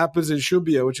game happens in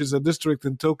Shibuya, which is a district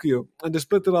in Tokyo, and they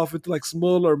split it off into like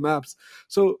smaller maps.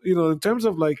 So in terms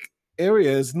of like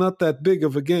area, it's not that big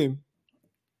of a game,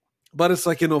 but it's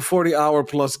like 40-hour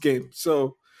plus game.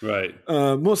 So. Right.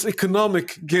 Most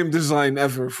economic game design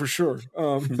ever, for sure.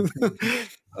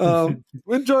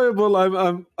 Enjoyable.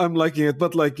 I'm liking it,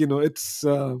 but like it's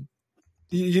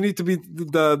you need to be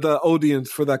the audience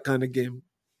for that kind of game.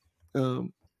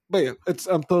 But yeah,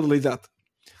 I'm totally that.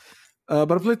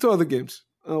 But I played 2 other games.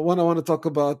 One I want to talk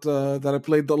about that I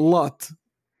played a lot,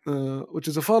 which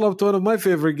is a follow-up to one of my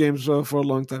favorite games for a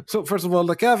long time. So first of all,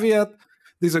 the caveat.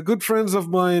 These are good friends of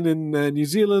mine in New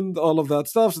Zealand, all of that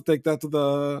stuff. So take that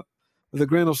with a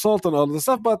grain of salt and all of the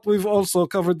stuff. But we've also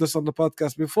covered this on the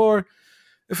podcast before.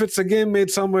 If it's a game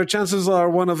made somewhere, chances are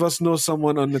one of us knows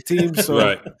someone on the team. So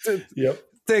right.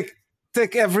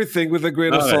 take everything with a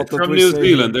grain of salt. From New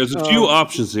Zealand, there's a few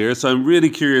options here. So I'm really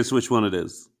curious which one it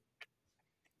is.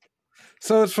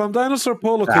 So it's from Dinosaur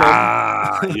Polo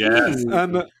Club. Yes.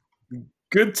 And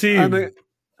good team.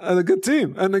 And a good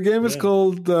team. And the game is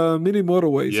called Mini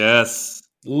Motorways. Yes.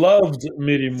 Loved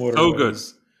Mini Motorways. So good.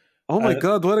 Oh my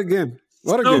God, what a game.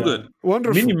 What a so game. Good.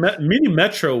 Wonderful. Mini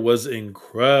Metro was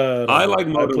incredible. I like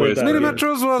Motorways. Mini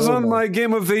Metros was on my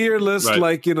Game of the Year list. Right.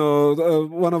 Like,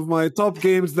 one of my top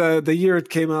games the year it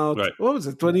came out. Right. What was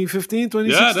it, 2015, 2016?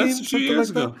 Yeah, that's a few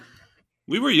years ago.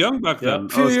 We were young back then.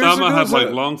 Ostama had like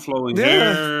long flowing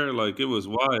hair. Like it was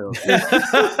wild.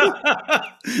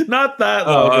 Not that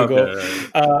long ago.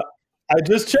 I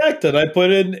just checked it. I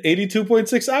put in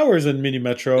 82.6 hours in Mini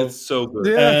Metro. It's so good.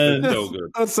 Yeah, it's so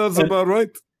good. That sounds about right.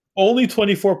 Only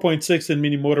 24.6 in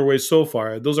Mini Motorways so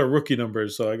far. Those are rookie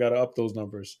numbers, so I got to up those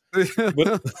numbers.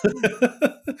 But,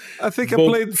 I think I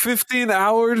played 15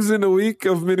 hours in a week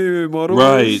of Mini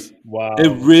Motorways. Right. Wow.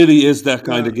 It really is that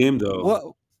kind of game, though. What?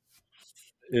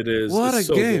 It is. What it's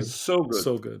a game. Good. So good.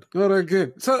 So good. What a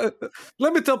game. So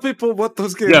let me tell people what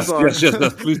those games are.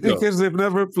 Yes, please go. Because they've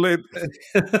never played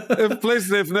in place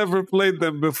they've never played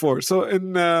them before. So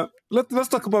let's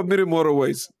talk about Mini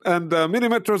Motorways. And Mini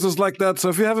Metros is like that. So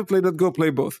if you haven't played it, go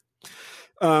play both.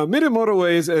 Mini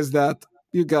Motorways is that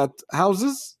you got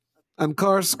houses and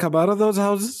cars come out of those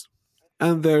houses.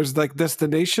 And there's like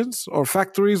destinations or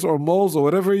factories or malls or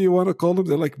whatever you want to call them.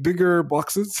 They're like bigger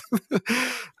boxes.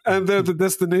 And they're the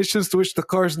destinations to which the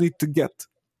cars need to get.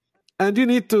 And you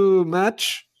need to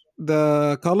match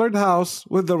the colored house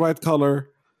with the right color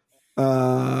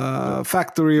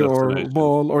factory or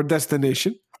mall or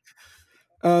destination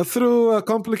through a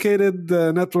complicated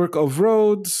network of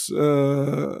roads,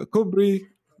 kubri,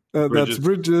 that's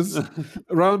bridges,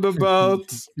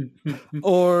 roundabouts,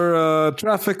 or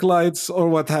traffic lights, or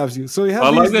what have you. So you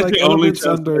have these like elements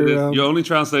under. You only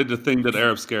translate the thing that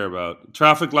Arabs care about.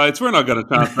 Traffic lights. We're not going to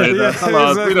translate that.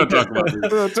 Exactly. We don't talk about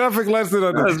these. Traffic lights.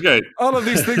 That's great. All of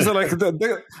these things are like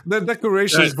the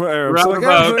decorations for Arabs. So like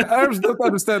Arabs don't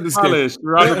understand this game.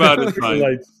 Roundabout is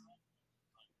fine.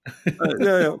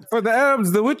 Yeah. For the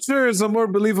Arabs, The Witcher is a more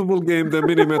believable game than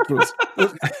Mini Metros.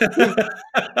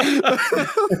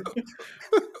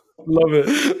 Love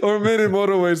it. Or Mini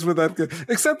Motorways with that game.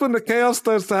 Except when the chaos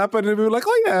starts to happen, and we're like,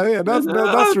 oh yeah, that's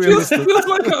realistic. Feels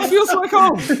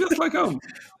like home.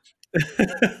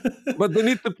 But they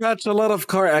need to patch a lot of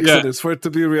car accidents for it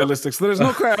to be realistic. So there's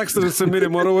no car accidents in Mini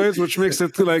Motorways, which makes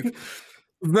it like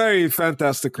very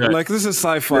fantastical. Right. Like this is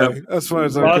sci-fi as far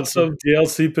as lots of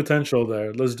DLC potential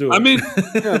there. Let's do it. I mean,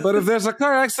 but if there's a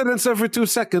car accident every 2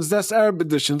 seconds, that's Arab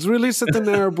editions. Release it in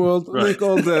the Arab world. Make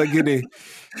all the Guinea.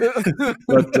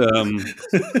 But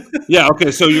okay.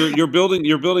 So you're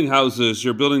building houses.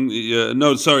 You're building.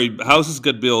 Houses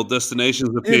get built.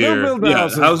 Destinations appear. You don't build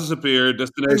houses. Houses appear.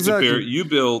 Destinations appear. You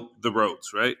build the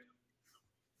roads, right?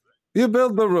 You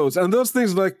build the roads, and those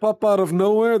things like pop out of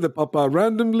nowhere. They pop out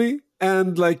randomly,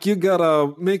 and like you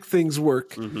gotta make things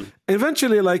work.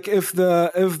 Eventually, like if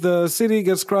the city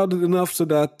gets crowded enough so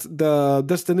that the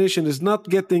destination is not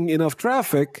getting enough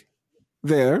traffic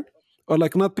there, or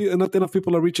like not enough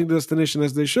people are reaching the destination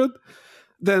as they should,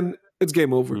 then it's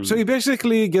game over. So he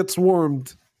basically gets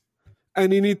swarmed,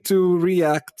 and you need to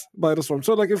react by the swarm.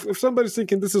 So like if somebody's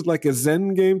thinking this is like a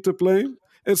Zen game to play,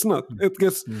 it's not. It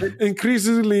gets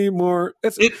increasingly more.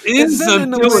 It is Zen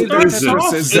in a until way it that isn't.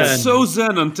 Tetris is Zen. It's so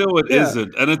Zen until it Yeah.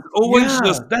 isn't, and it's always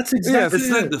just. That's exactly It's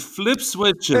it. like the flip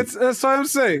switch. That's what I'm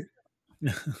saying.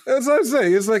 That's what I'm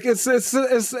saying. It's like it's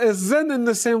Zen in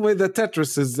the same way that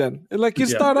Tetris is Zen. And like you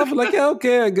start off like, yeah,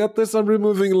 okay, I got this. I'm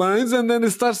removing lines, and then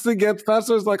it starts to get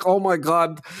faster. It's like, oh my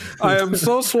god, I am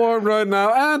so swarmed right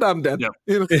now, and I'm dead. Yep.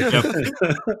 You know?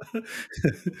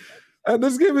 And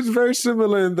this game is very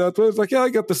similar in that way. It's like, yeah, I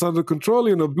got this under control.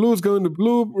 You know, blue's going to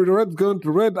blue, red's going to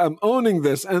red. I'm owning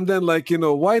this. And then, like, you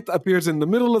know, white appears in the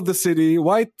middle of the city.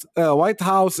 White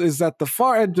house is at the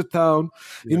far edge of town.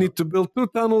 You need to build 2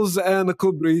 tunnels and a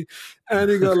kubri. And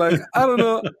you go like, I don't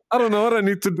know what I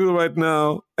need to do right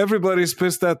now. Everybody's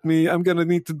pissed at me. I'm gonna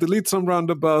need to delete some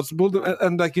roundabouts, build them,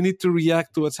 and like you need to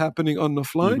react to what's happening on the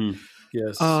fly.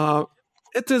 Yes.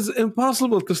 It is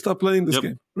impossible to stop playing this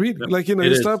game. Really, like you know, It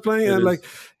you is. start playing It and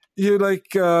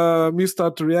is. you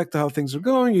start to react to how things are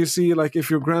going. You see, like if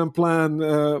your grand plan,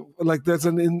 like there's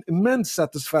an immense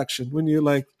satisfaction when you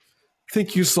like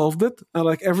think you solved it and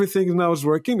like everything now is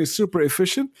working. It's super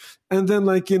efficient, and then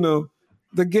like you know,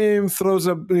 the game throws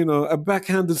a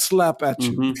backhanded slap at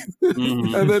you,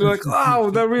 and then you're like,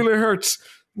 oh, that really hurts.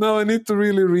 Now I need to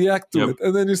really react to it.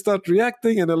 And then you start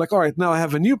reacting and they're like, all right, now I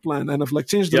have a new plan and I've like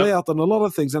changed the layout on a lot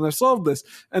of things and I've solved this.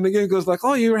 And the game goes like,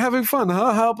 oh, you're having fun,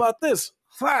 huh? How about this?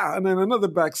 And then another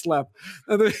back slap.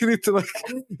 And then you need to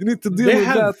deal with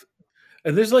that.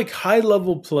 And there's like high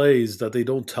level plays that they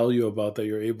don't tell you about that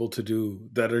you're able to do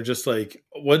that are just like,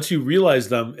 once you realize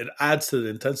them, it adds to the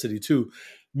intensity too.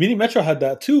 Mini Metro had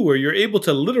that too, where you're able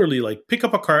to literally like pick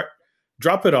up a cart,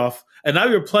 drop it off, and now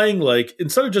you're playing like,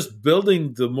 instead of just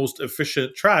building the most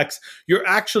efficient tracks, you're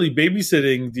actually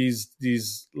babysitting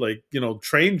these like, you know,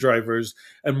 train drivers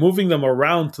and moving them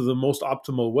around to the most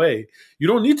optimal way. You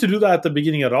don't need to do that at the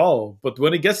beginning at all, but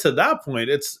when it gets to that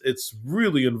point, it's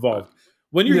really involved.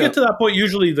 When you get to that point,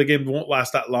 usually the game won't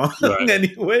last that long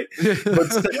anyway. But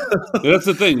that's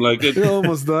the thing. Like you're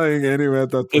almost dying anyway at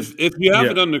that point. If you have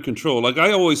it under control, like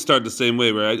I always start the same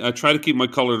way, where I try to keep my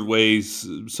colored ways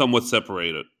somewhat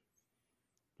separated.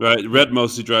 Right, red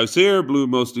mostly drives here, blue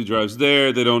mostly drives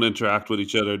there. They don't interact with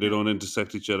each other. They don't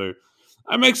intersect each other.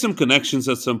 I make some connections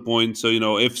at some point, so you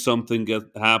know if something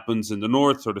happens in the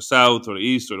north or the south or the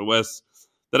east or the west,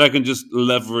 that I can just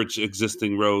leverage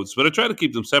existing roads. But I try to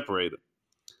keep them separated.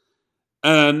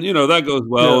 And, you know, that goes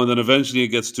well, and then eventually it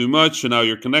gets too much, and now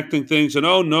you're connecting things, and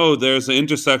oh no, there's an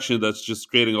intersection that's just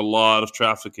creating a lot of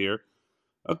traffic here.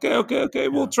 Okay,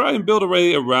 we'll try and build a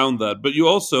way around that. But you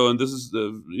also, and this is,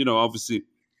 obviously,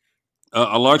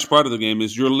 a large part of the game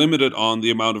is you're limited on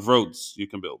the amount of roads you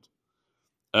can build.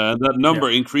 And that number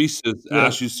increases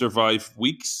as you survive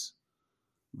weeks.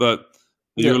 But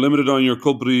you're limited on your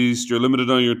kubris, you're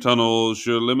limited on your tunnels,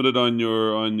 you're limited on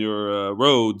your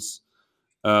roads.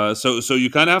 So you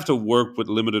kind of have to work with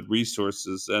limited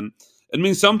resources, and it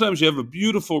means sometimes you have a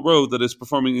beautiful road that is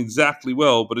performing exactly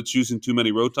well, but it's using too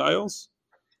many road tiles,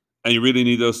 and you really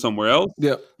need those somewhere else.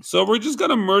 Yeah. So we're just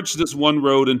gonna merge this one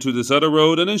road into this other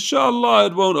road, and inshallah,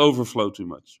 it won't overflow too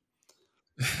much.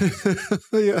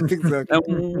 Yeah, exactly.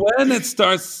 And when it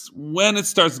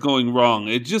starts going wrong,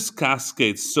 it just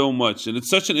cascades so much, and it's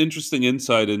such an interesting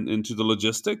insight into the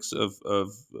logistics of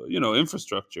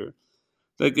infrastructure.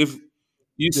 Like if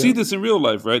you see this in real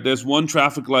life, right? There's one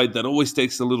traffic light that always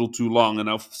takes a little too long, and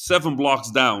now 7 blocks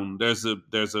down, there's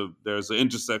an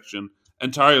intersection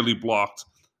entirely blocked,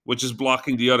 which is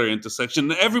blocking the other intersection.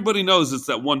 And everybody knows it's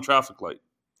that one traffic light,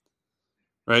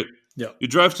 right? Yeah. You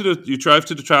drive to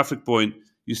the traffic point.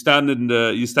 You stand in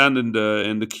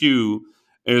the queue.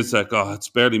 It's like, oh, it's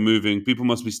barely moving. People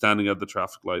must be standing at the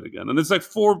traffic light again, and it's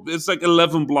like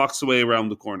 11 blocks away around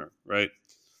the corner, right?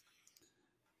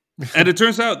 And it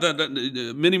turns out that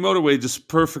Mini Motorway just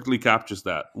perfectly captures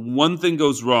that. One thing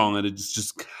goes wrong, and it's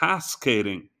just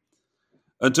cascading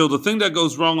until the thing that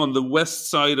goes wrong on the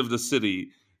west side of the city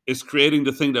is creating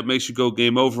the thing that makes you go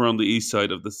game over on the east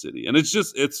side of the city. And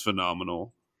it's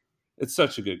phenomenal. It's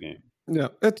such a good game. Yeah,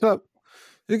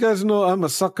 you guys know I'm a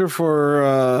sucker for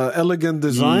elegant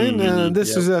design, and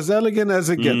this is as elegant as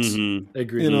it gets.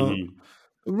 Agreed. You know,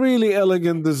 really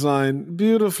elegant design,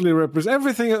 beautifully represent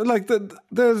everything. Like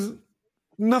there's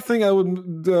nothing I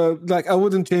would I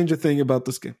wouldn't change a thing about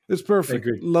this game. It's perfect.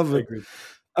 Agreed. Love it. Agreed.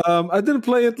 I didn't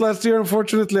play it last year,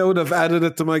 unfortunately. I would have added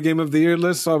it to my Game of the Year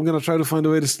list, so I'm going to try to find a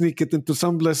way to sneak it into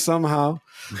some list somehow.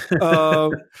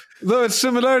 Though its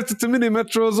similarity to Mini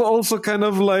Metro is also kind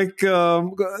of like,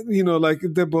 like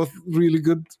they're both really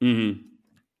good. Mm-hmm.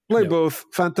 Play both.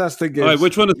 Fantastic games. All right,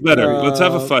 which one is better? Let's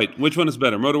have a fight. Which one is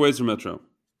better, Motorways or Metro?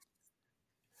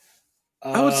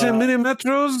 I would say Mini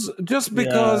Metros just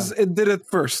because it did it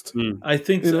first. I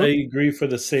think I agree for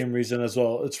the same reason as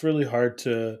well. It's really hard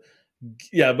to...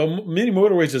 Yeah, but Mini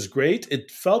Motorways is great.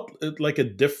 It felt like a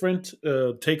different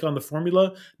take on the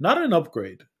formula, not an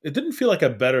upgrade. It didn't feel like a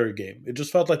better game. It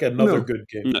just felt like another good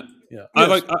game. No. Yeah,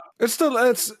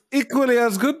 it's equally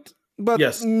as good, but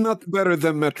not better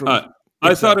than Metro.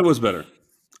 I thought it was better.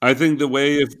 I think the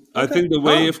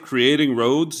way of creating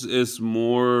roads is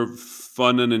more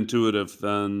fun and intuitive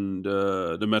than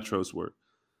the Metros were.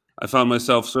 I found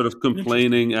myself sort of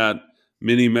complaining at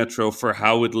Mini Metro for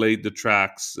how it laid the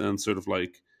tracks and sort of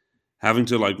like having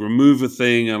to like remove a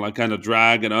thing and like kind of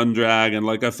drag and undrag, and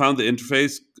like I found the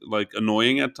interface like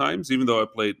annoying at times, even though I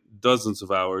played dozens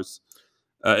of hours.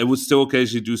 It would still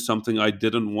occasionally do something I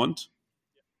didn't want.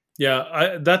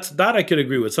 Yeah, that I could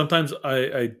agree with. Sometimes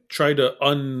I try to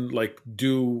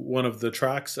do one of the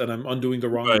tracks and I'm undoing the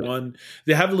wrong one.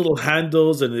 They have little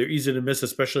handles and they're easy to miss,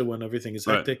 especially when everything is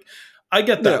hectic. Right. I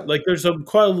get that. Yeah. Like there's some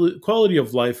quality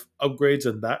of life upgrades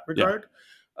in that regard.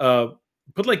 Yeah.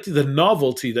 But like the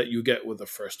novelty that you get with the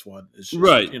first one is just,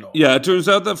 right. Yeah, it turns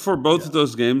out that for both of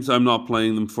those games, I'm not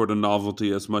playing them for the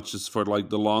novelty as much as for like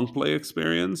the long play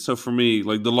experience. So for me,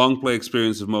 like the long play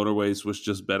experience of Motorways was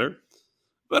just better.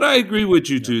 But I agree with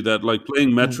you too that like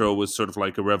playing Metro was sort of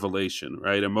like a revelation,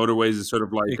 right? And Motorways is sort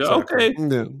of like, okay,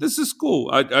 this is cool.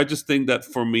 I just think that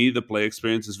for me, the play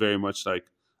experience is very much like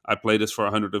I played this for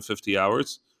 150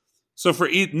 hours. So for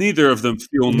neither of them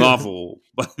feel novel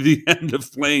by the end of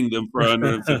playing them for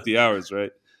 150 hours,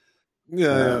 right?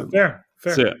 Yeah. Fair.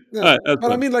 So,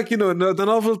 but I mean, like, the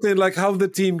novelty, like how the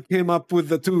team came up with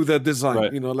the design,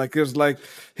 right. Like there's like,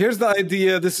 here's the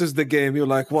idea, this is the game. You're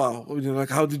like, wow, like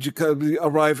how did you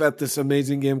arrive at this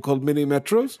amazing game called Mini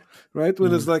Metros, right?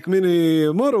 When it's like Mini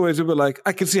Motorways, you'll be like,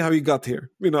 I can see how you got here.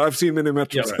 I've seen Mini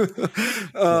Metros.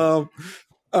 Yeah,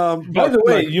 right. By the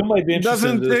way, you might be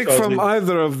interested. Doesn't take from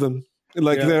either of them.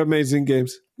 Like they're amazing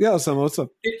games. Yeah, Sam, what's up?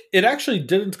 It actually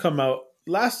didn't come out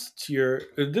last year.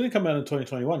 It didn't come out in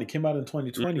 2021. It came out in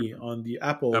 2020 on the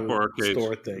Apple Arcade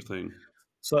Store thing.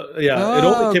 So it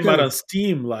only came out on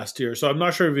Steam last year. So I'm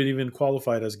not sure if it even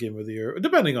qualified as Game of the Year.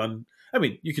 Depending on, I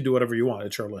mean, you can do whatever you want.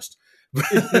 It's your list.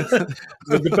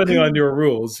 But depending on your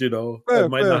rules, it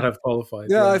might not have qualified.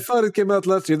 Yeah, I thought it came out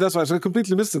last year. That's why I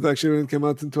completely missed it actually when it came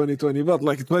out in 2020. But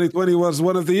like 2020 was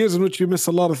one of the years in which you miss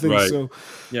a lot of things. Right. So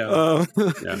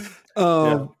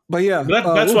But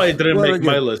that's why it didn't make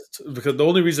my list, because the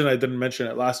only reason I didn't mention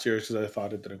it last year is because I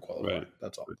thought it didn't qualify. Right.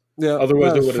 That's all. Yeah.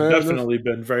 Otherwise, it would have definitely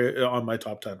been very on my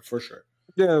top 10 for sure.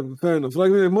 Yeah, fair enough.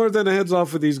 Like more than a heads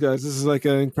off with these guys. This is like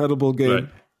an incredible game. Right.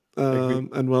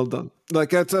 And well done.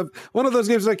 Like it's one of those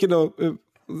games, like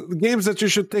games that you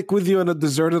should take with you on a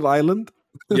deserted island.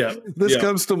 Yeah, this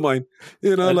comes to mind.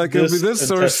 Like it'll be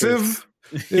this or Civ.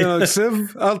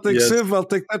 Civ. I'll take Civ. I'll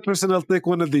take Tetris, and I'll take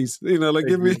one of these. Like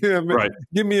give me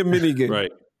a mini game.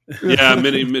 Right. Yeah,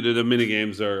 the mini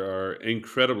games are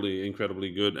incredibly,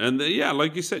 incredibly good, and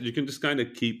like you said, you can just kind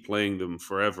of keep playing them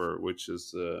forever, which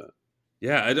is.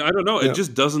 I don't know. It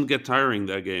just doesn't get tiring,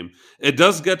 that game. It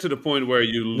does get to the point where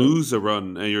you lose a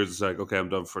run and you're just like, okay, I'm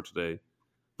done for today.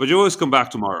 But you always come back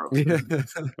tomorrow.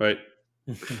 Right?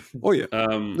 Oh, yeah.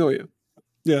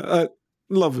 I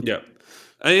love it.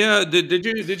 Yeah. Did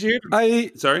you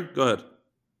hear? Sorry, go ahead.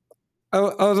 I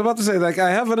was about to say, like, I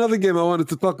have another game I wanted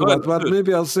to talk about, but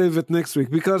maybe I'll save it next week,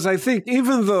 because I think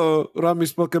even though Rami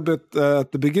spoke a bit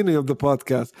at the beginning of the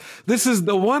podcast, this is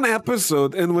the one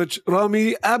episode in which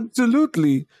Rami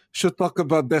absolutely should talk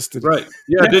about Destiny. Right.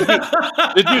 Yeah. Did you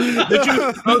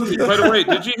by the way,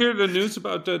 did you hear the news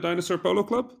about Dinosaur Polo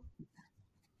Club?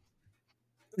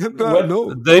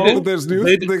 No, there's news.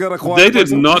 They got acquired. They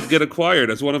did not get acquired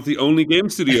as one of the only game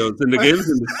studios in the games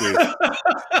industry.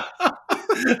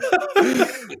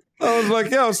 I was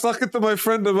like, I was talking to my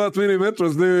friend about Mini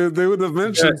Metros. They would have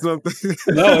mentioned something.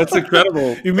 No, it's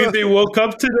incredible. You mean they woke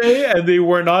up today and they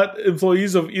were not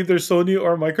employees of either Sony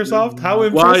or Microsoft? How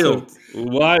impressive.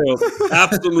 Wild.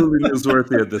 Absolutely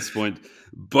newsworthy at this point.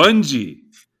 Bungie.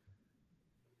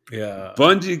 Yeah.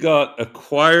 Bungie got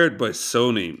acquired by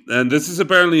Sony, and this is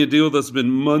apparently a deal that's been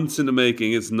months in the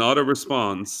making. It's not a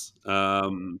response.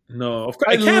 No, of course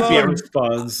I it can't be a love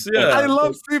response. Yeah. I Yeah.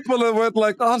 love people that went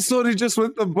like, "Oh, Sony just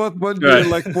went to bought Bungie Right. in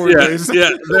like 4 Yeah, days."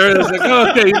 yeah. There is like,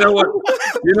 oh, okay, you know what?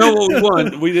 You know what we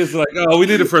want? We just like, oh, we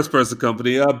need a first-person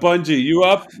company. Bungie, you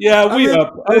up? Yeah, I we mean-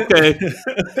 up. Okay.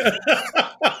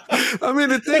 I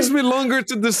mean, it takes me longer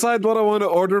to decide what I want to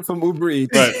order from Uber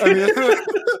Eats. Right.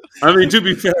 I mean, To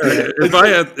be fair, if I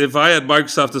had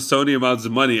Microsoft and Sony amounts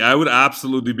of money, I would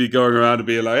absolutely be going around and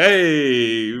being like,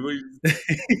 "Hey,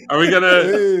 are we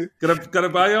gonna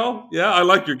buy y'all? Yeah, I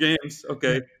like your games.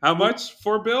 Okay, how much?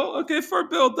 $4 Okay,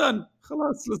 $4 done.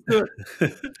 Let's do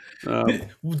it."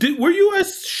 Were you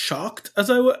as shocked as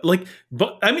I was? Like,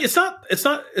 but I mean, it's not as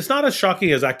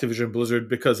shocking as Activision Blizzard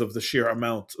because of the sheer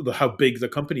amount, how big the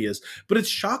company is. But it's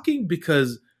shocking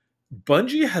because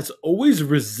Bungie has always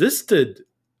resisted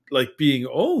like being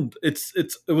owned. It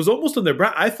was almost in their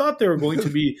brand. I thought they were going to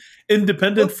be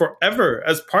independent forever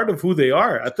as part of who they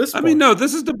are at this point. I mean, no,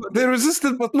 this is they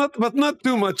resisted, but not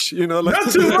too much. You know, like Not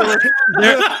too much.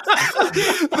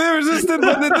 they resisted,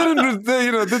 but they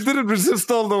didn't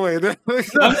resist all the way. I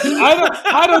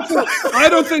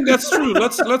don't think that's true.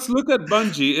 Let's look at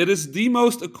Bungie. It is the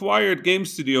most acquired game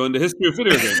studio in the history of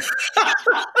video games.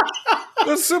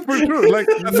 That's super true. Like,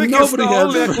 I think it's the Nobody has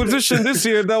only it. acquisition this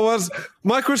year that was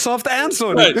Microsoft and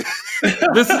Sony. Right.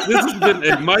 This has been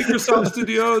a Microsoft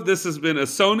studio. This has been a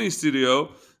Sony studio.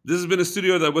 This has been a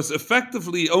studio that was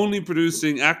effectively only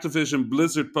producing Activision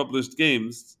Blizzard published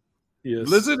games. Yes.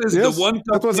 Blizzard is Yes, the one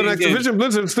that was an company in games. Activision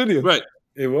Blizzard studio. Right.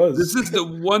 It was. This is the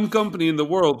one company in the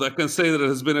world that can say that it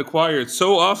has been acquired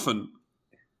so often.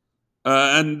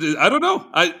 And I don't know.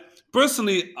 I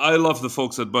love the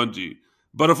folks at Bungie.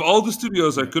 But of all the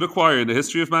studios I could acquire in the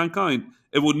history of mankind,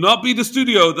 it would not be the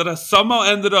studio that has somehow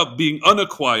ended up being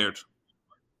unacquired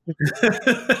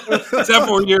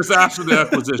several years after the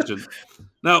acquisition.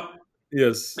 Now,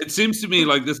 Yes. it seems to me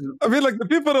like this is... I mean, like the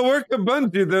people that work at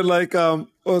Bungie, they're like,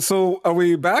 so are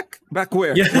we back? Back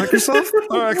where? Yeah. Microsoft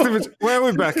or Activision? Where are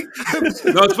we back?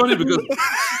 No, it's funny because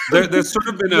there's sort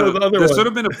of been No, the other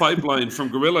one. a pipeline from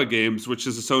Guerrilla Games, which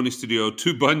is a Sony studio,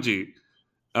 to Bungie.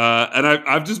 And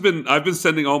I've been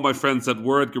sending all my friends that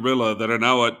were at Guerrilla that are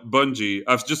now at Bungie.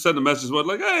 I've just sent a message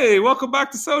like, "Hey, welcome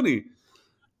back to Sony."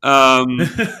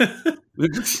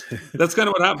 That's kind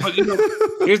of what happened. But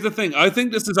here's the thing: I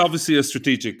think this is obviously a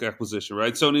strategic acquisition,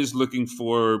 right? Sony's looking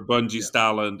for Bungie's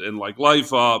talent in like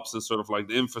live ops and sort of like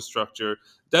the infrastructure.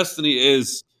 Destiny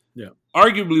is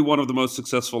arguably one of the most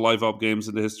successful live op games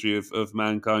in the history of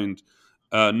mankind.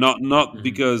 Not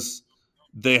because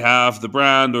they have the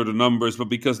brand or the numbers, but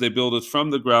because they build it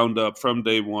from the ground up, from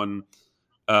day one.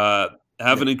 Have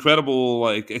an incredible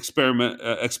like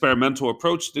experimental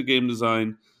approach to game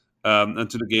design and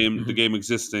to the game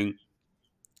existing.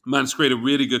 Man, it's created a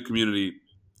really good community.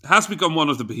 Has become one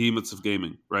of the behemoths of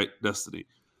gaming, right? Destiny.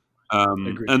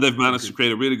 And they've managed to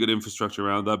create a really good infrastructure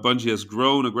around that. Bungie has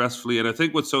grown aggressively, and I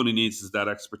think what Sony needs is that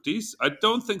expertise. I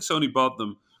don't think Sony bought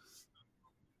them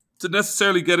to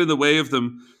necessarily get in the way of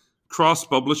them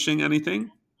cross-publishing anything.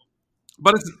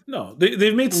 But it's, no,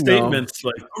 they've made statements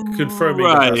like confirming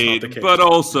that that's not the case. But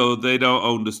also they don't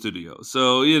own the studio.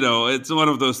 So, it's one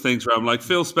of those things where I'm like,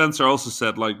 Phil Spencer also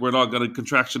said, like, we're not going to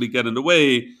contractually get in the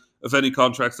way of any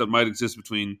contracts that might exist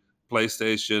between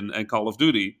PlayStation and Call of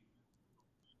Duty.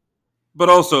 But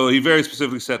also, he very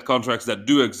specifically said contracts that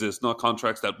do exist, not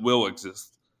contracts that will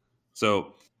exist.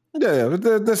 So... Yeah,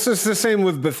 this is the same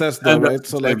with Bethesda, right?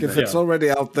 So, like, if it's already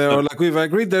out there, or like we've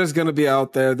agreed there's going to be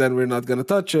out there, then we're not going to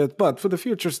touch it. But for the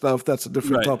future stuff, that's a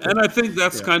different topic. And I think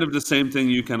that's kind of the same thing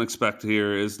you can expect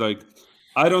here is like,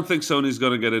 I don't think Sony's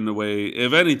going to get in the way,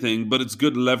 if anything, but it's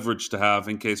good leverage to have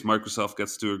in case Microsoft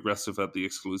gets too aggressive at the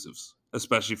exclusives,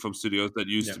 especially from studios that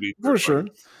used to be. For sure.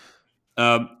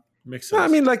 Makes sense. I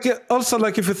mean, like, also,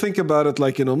 like, if you think about it,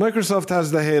 like, Microsoft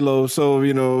has the Halo, so,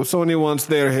 Sony wants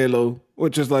their Halo,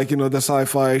 which is like, the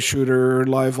sci-fi shooter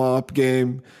live op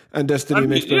game, and Destiny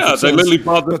makes perfect sense. They literally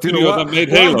bought the studio that made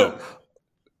Halo.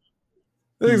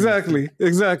 Exactly.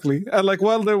 And, like,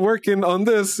 while they're working on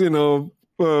this,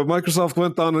 Microsoft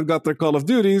went on and got their Call of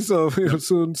Duty, so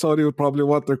soon Sony would probably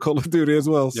want their Call of Duty as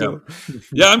well. So.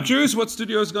 Yeah, I'm curious what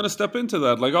studio is going to step into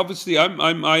that. Like, obviously,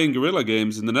 I'm eyeing Guerrilla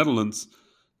Games in the Netherlands,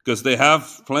 because they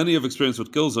have plenty of experience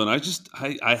with Killzone.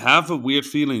 I have a weird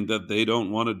feeling that they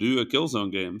don't want to do a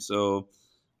Killzone game. So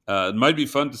it might be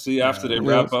fun to see after they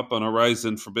wrap up on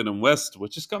Horizon Forbidden West,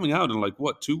 which is coming out in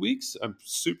 2 weeks. I'm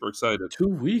super excited. 2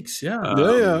 weeks,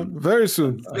 yeah. Very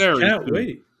soon. I can't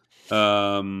wait.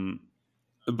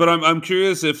 But I'm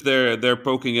curious if they're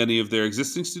poking any of their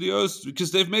existing studios,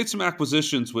 because they've made some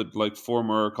acquisitions with like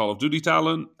former Call of Duty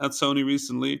talent at Sony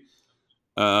recently.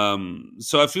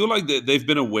 So I feel like they've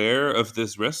been aware of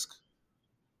this risk,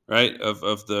 right? Of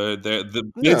the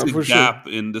Yeah, for basic sure. gap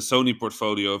in the Sony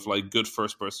portfolio of like good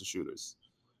first person shooters,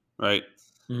 right?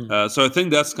 Mhm. So I think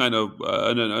that's kind of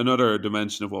another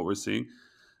dimension of what we're seeing.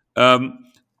 Um,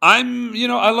 I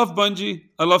love Bungie.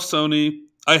 I love Sony.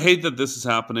 I hate that this is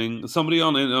happening. Somebody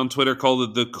on Twitter called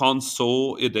it the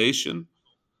consolidation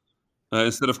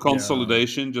instead of Yeah.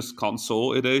 consolidation, just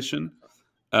consolidation.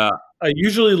 Uh, I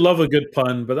usually love a good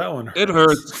pun, but that one it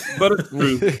hurts. hurts, but it's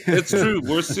true. It's true.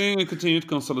 We're seeing a continued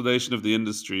consolidation of the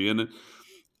industry, and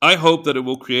I hope that it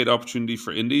will create opportunity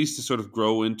for indies to sort of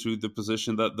grow into the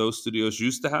position that those studios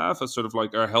used to have as sort of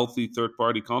like our healthy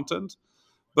third-party content.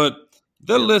 But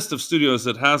the Yeah. list of studios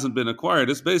that hasn't been acquired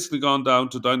has basically gone down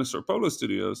to Dinosaur Polo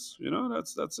Studios.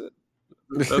 That's it.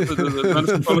 The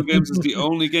Dinosaur Polo Games is the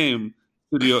only game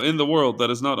studio in the world that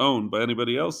is not owned by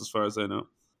anybody else, as far as I know.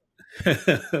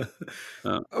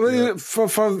 I mean, for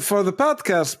the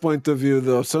podcast point of view,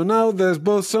 though, so now there's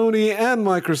both Sony and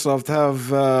Microsoft have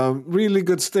really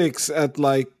good stakes at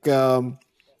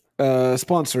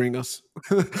sponsoring us.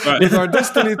 Right. With our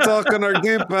Destiny talk and our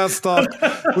Game Pass talk,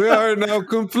 we are now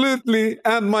completely,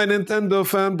 and my Nintendo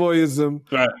fanboyism,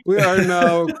 Right. we are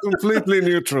now completely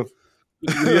neutral.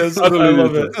 Yes, I Utterly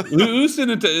love neutral. it. Who's the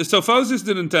Nintendo? So Faust is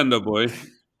the Nintendo boy,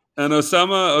 and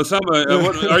Osama,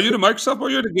 are you the Microsoft boy or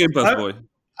you're the Game Pass I, boy?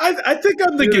 I think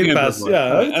I'm the You're the Game Pass. boy.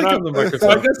 Yeah, Right. I think I'm the I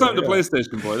Microsoft. guess I'm the boy,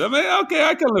 PlayStation boy. I mean, okay,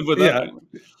 I can live with Yeah. that.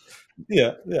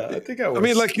 Yeah, I think I was. I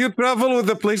mean, like you travel with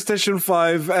the PlayStation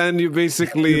 5 and you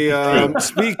basically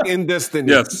speak in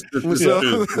Destiny. Yes, this is So-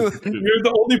 true. This is true. You're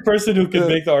the only person who can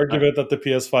make the argument that the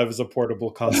PS5 is a portable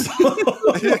console.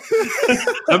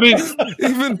 I mean,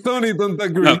 Even Tony don't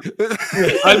agree. No.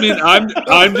 I mean,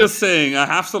 I'm just saying I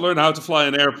have to learn how to fly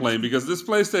an airplane because this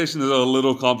PlayStation is a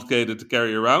little complicated to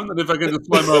carry around. And if I can just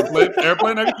fly my own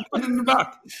airplane, I can just put it in the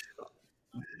back.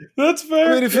 That's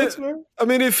fair. I mean, if That's it- fair. I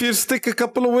mean, if you stick a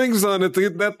couple of wings on it,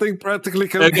 that thing practically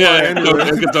can fly Yeah, anywhere.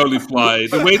 it can totally fly.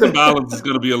 The weight and balance is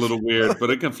going to be a little weird, but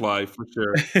it can fly for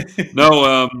sure.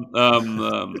 No,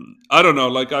 I don't know.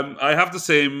 Like, I have the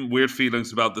same weird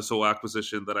feelings about this whole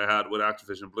acquisition that I had with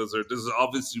Activision Blizzard. This is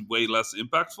obviously way less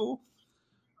impactful,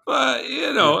 but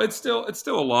it's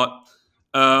still a lot.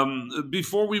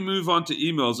 Before we move on to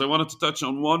emails, I wanted to touch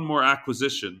on one more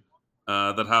acquisition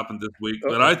that happened this week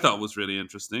that I thought was really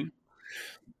interesting.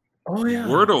 Oh yeah,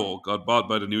 Wordle got bought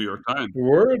by the New York Times.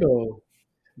 Wordle.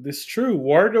 This is true.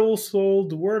 Wordle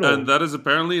sold Wordle. And that is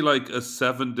apparently like a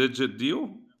 7-digit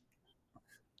deal.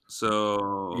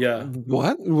 So yeah,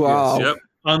 What? Wow. yep.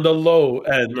 on the low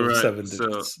end of Right, 7 so-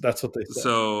 digits. That's what they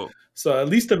said. So at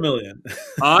least $1 million.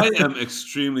 I am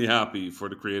extremely happy for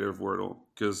the creator of Wordle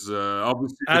because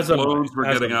obviously As the am I, clones were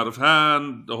as getting am I. out of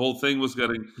hand. The whole thing was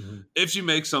getting. Mhm. If you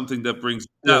make something that brings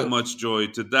that Yeah. much joy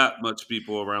to that much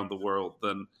people around the world,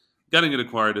 then getting it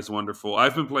acquired is wonderful.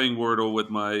 I've been playing Wordle with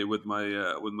my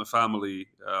family,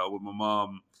 with my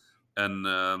mom,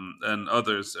 and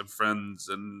others and friends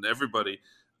and everybody.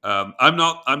 I'm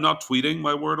not tweeting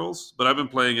my Wordles, but I've been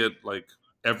playing it like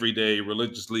every day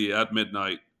religiously at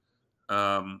midnight,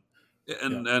 um,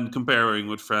 and comparing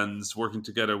with friends, working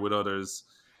together with others.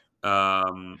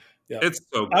 Yeah. It's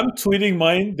so good. I'm tweeting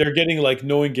mine. They're getting like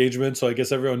no engagement, so I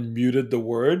guess everyone muted the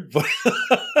word.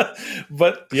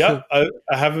 But yeah, I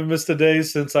haven't missed a day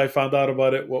since I found out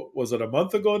about it. What was it, a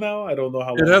month ago now? I don't know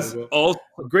how long It has ago. also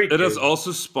Great. it has game.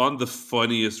 also spawned the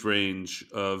funniest range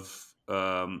of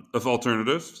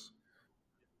alternatives.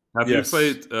 Have Yes. you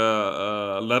played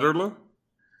Letterle?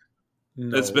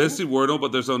 No. It's basically Wordle,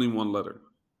 but there's only one letter.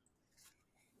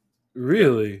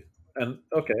 Really. And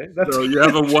okay, that's So you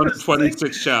have a interesting.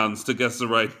 1/26 chance to guess the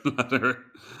right letter.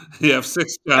 You have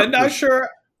 6 chances.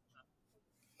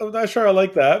 I'm not sure I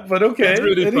like that, but okay, It's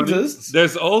really it funny. exists.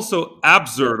 There's also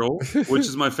Absurdle, which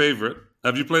is my favorite.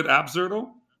 Have you played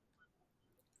Absurdle?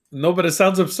 No, but it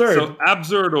sounds absurd. So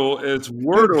Absurdle is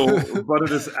Wordle, but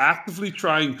it is actively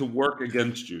trying to work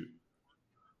against you.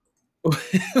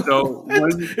 So when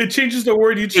it changes the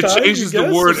word each it time. changes you the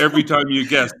guess? word every time you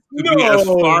guess to be as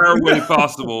No. far away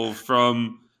possible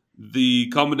from the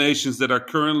combinations that are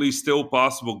currently still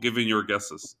possible given your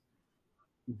guesses.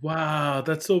 Wow,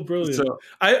 that's so brilliant. So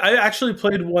I actually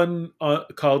played one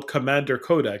called Commander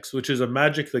Codex, which is a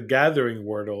Magic the Gathering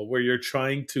Wordle where you're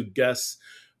trying to guess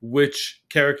which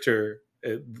character,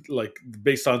 like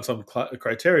based on some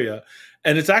criteria,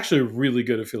 and it's actually really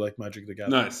good if you like Magic the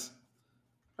Gathering. nice.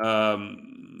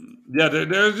 Yeah,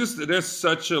 there's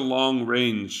such a long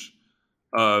range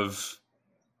of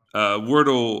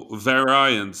Wordle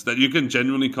variants that you can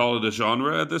genuinely call it a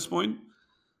genre at this point.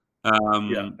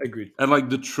 Yeah, agreed. And like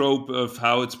the trope of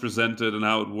how it's presented and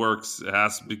how it works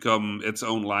has become its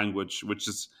own language, which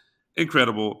is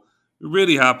incredible.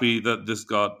 Really happy that this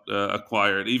got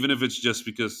acquired, even if it's just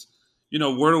because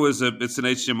Wordle it's an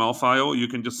HTML file. You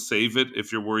can just save it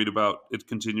if you're worried about it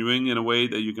continuing in a way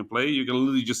that you can play. You can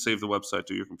literally just save the website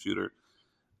to your computer.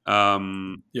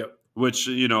 Yep. Which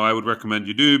I would recommend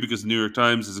you do because the New York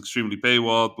Times is extremely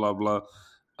paywalled. Blah blah.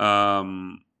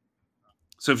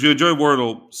 So if you enjoy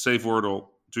Wordle, save Wordle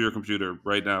to your computer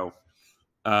right now.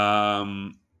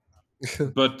 But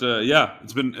yeah,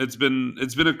 it's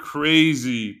been a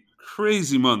crazy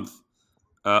month.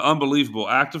 Unbelievable.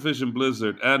 Activision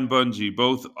Blizzard and Bungie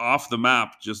both off the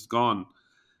map, just gone.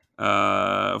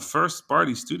 First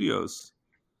party studios.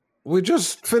 We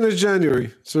just finished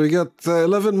January, so we got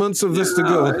 11 months of this to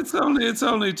go. It's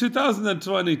only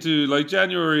 2022. Like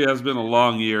January has been a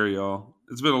long year, y'all.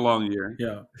 It's been a long year.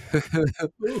 Yeah.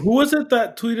 Who was it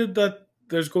that tweeted that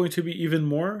there's going to be even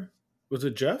more? Was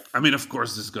it Jeff? I mean, of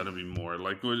course, there's going to be more.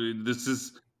 Like this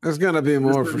is. There's gonna be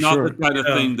more for not sure. the kind of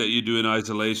thing that you do in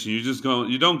isolation.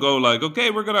 You don't go like,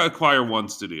 okay, we're going to acquire one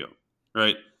studio,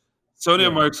 right? Sony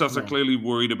and Microsoft are clearly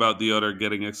worried about the other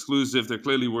getting exclusive. They're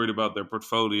clearly worried about their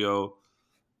portfolio,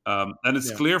 and it's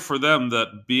clear for them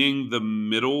that being the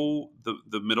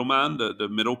middleman, the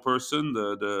middle person,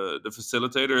 the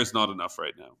facilitator is not enough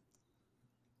right now.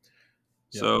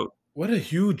 Yeah. So. What a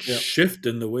huge shift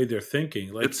in the way they're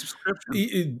thinking. Like it's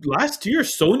subscription. Last year,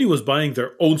 Sony was buying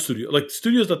their own studio, like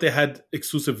studios that they had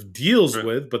exclusive deals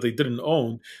with, but they didn't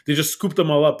own. They just scooped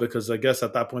them all up because I guess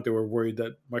at that point they were worried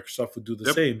that Microsoft would do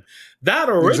the same. That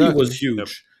already was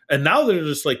huge. And now they're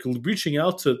just like reaching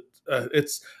out to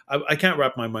I can't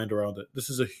wrap my mind around it. This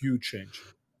is a huge change.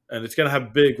 And it's going to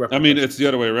have big repercussions. I mean, it's the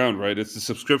other way around, right? It's the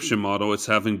subscription model. It's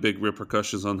having big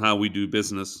repercussions on how we do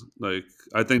business. Like,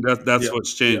 I think that's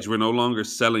what's changed. We're no longer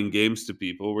selling games to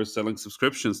people. We're selling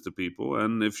subscriptions to people.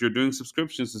 And if you're doing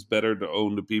subscriptions, it's better to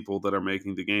own the people that are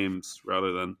making the games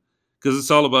rather than... Because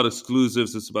it's all about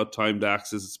exclusives. It's about timed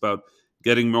access. It's about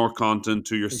getting more content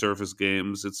to your service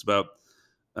games. It's about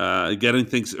getting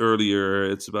things earlier.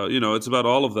 It's about, it's about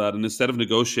all of that. And instead of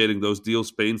negotiating those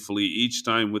deals painfully each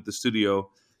time with the studio...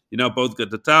 You now both get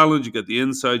the talent, you get the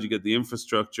insight, you get the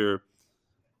infrastructure,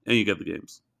 and you get the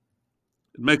games.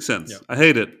 It makes sense. I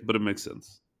hate it, but it makes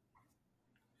sense.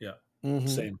 Yeah,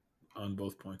 Same on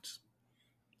both points.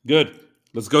 Good.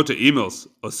 Let's go to emails.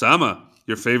 Osama,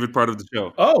 your favorite part of the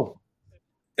show. Oh,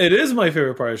 it is my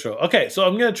favorite part of the show. Okay, so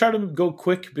I'm going to try to go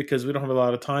quick because we don't have a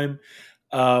lot of time.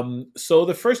 So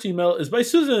the first email is by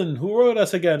Susan, who wrote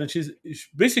us again, and she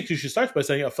starts by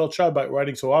saying, I felt shy about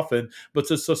writing so often, but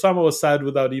since Osama was sad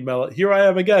without email, here I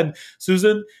am again.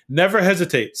 Susan, never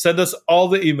hesitate. Send us all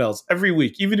the emails every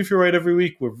week. Even if you write every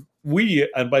week, we,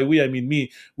 and by we I mean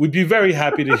me, would be very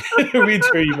happy to read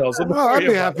your emails. I'd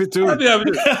be happy to.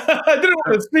 I didn't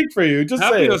want to speak for you. Just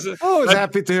say it. Always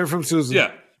happy to hear from Susan.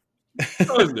 Yeah.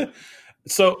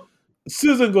 So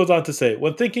Susan goes on to say,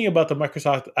 when thinking about the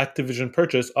Microsoft Activision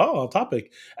purchase, on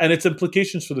topic, and its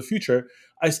implications for the future,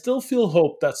 I still feel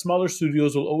hope that smaller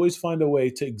studios will always find a way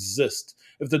to exist.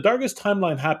 If the darkest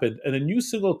timeline happened and a new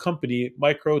single company,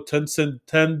 Micro, Tencent,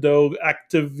 Nintendo,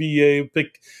 Activia,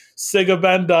 Sega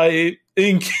Bandai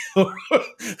Inc.,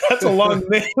 that's a long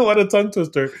name, what a tongue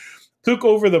twister, took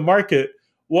over the market,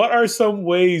 what are some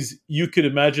ways you could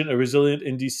imagine a resilient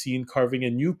indie scene carving a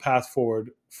new path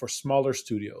forward for smaller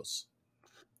studios?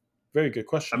 Very good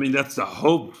question. I mean, that's the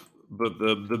hope, but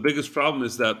the biggest problem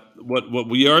is that what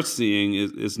we are seeing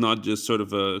is not just sort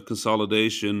of a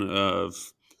consolidation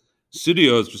of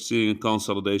studios, we're seeing a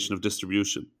consolidation of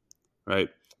distribution, right?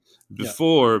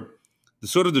 Before,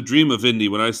 the dream of indie,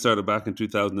 when I started back in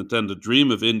 2010, the dream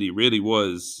of indie really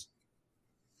was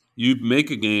you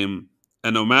make a game,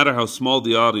 and no matter how small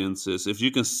the audience is, if you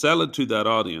can sell it to that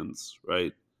audience,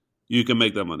 right, you can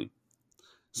make that money.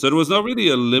 So there was not really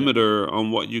a limiter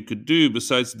on what you could do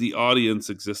besides the audience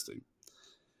existing.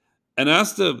 And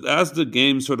as the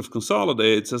game sort of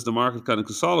consolidates, as the market kind of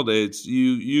consolidates,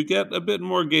 you get a bit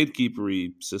more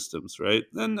gatekeepery systems, right?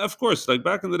 And of course, like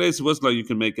back in the days, it wasn't like you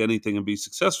can make anything and be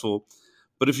successful.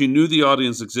 But if you knew the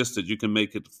audience existed, you can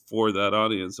make it for that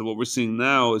audience. And what we're seeing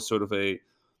now is sort of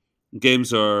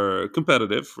games are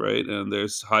competitive, right? And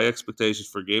there's high expectations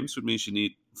for games, which means you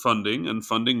need funding, and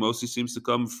funding mostly seems to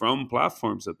come from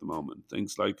platforms at the moment.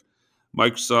 Things like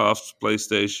Microsoft,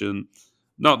 PlayStation,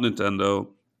 not Nintendo,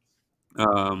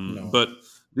 but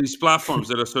these platforms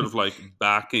that are sort of like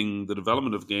backing the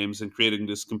development of games and creating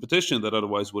this competition that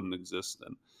otherwise wouldn't exist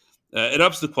then. It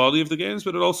ups the quality of the games,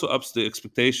 but it also ups the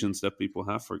expectations that people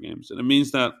have for games. And it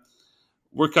means that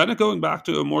we're kind of going back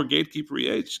to a more gatekeeper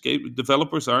age.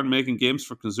 Developers aren't making games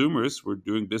for consumers. We're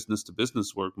doing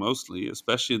business-to-business work mostly,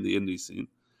 especially in the indie scene.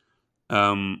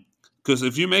 Because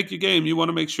if you make your game, you want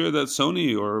to make sure that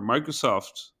Sony or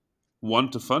Microsoft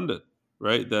want to fund it,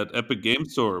 right? That Epic Game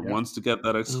Store wants to get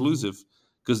that exclusive,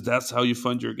 because that's how you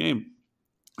fund your game.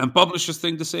 And publishers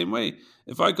think the same way.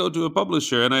 If I go to a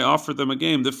publisher and I offer them a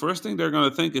game, the first thing they're going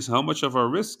to think is, how much of our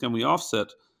risk can we offset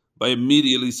by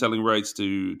immediately selling rights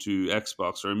to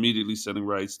Xbox, or immediately selling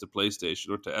rights to PlayStation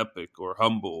or to Epic or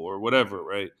Humble or whatever,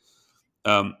 right?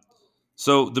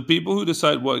 So the people who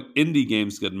decide what indie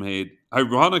games get made,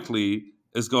 ironically,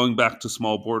 is going back to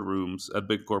small boardrooms at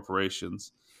big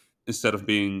corporations instead of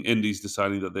being indies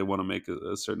deciding that they want to make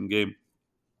a certain game.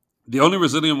 The only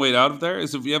resilient way out of there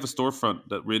is if we have a storefront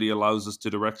that really allows us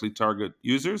to directly target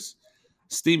users.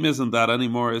 Steam isn't that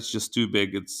anymore. It's just too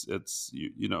big.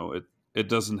 It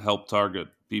doesn't help target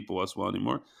people as well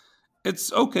anymore.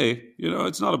 It's okay.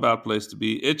 It's not a bad place to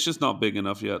be. It's just not big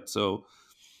enough yet. So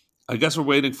I guess we're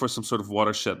waiting for some sort of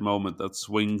watershed moment that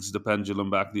swings the pendulum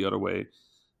back the other way.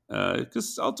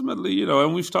 Because ultimately,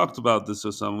 and we've talked about this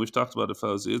with some, we've talked about it,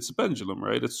 Fauzi, it's a pendulum,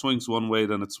 right? It swings one way,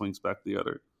 then it swings back the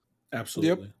other.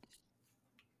 Absolutely. Yep.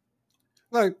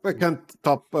 I can't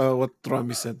top what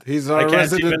Rami said. He's our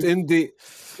resident indie.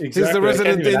 Exactly. He's the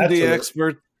resident indie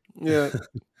expert. Yeah.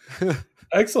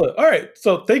 Excellent. All right.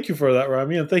 So thank you for that,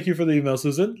 Rami, and thank you for the email,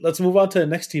 Susan. Let's move on to the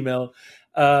next email.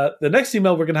 The next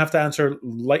email we're going to have to answer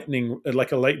like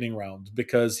a lightning round,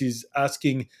 because he's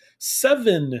asking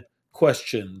 7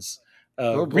 questions.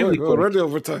 Really quick, already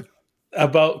over time.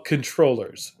 About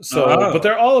controllers. But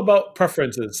they're all about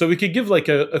preferences. So we could give like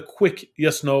a quick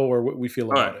yes, no, or what we feel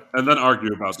about it. And then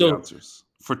argue about the answers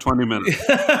for 20 minutes.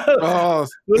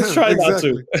 Let's try not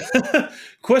to.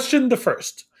 Question the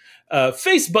first.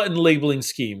 Face button labeling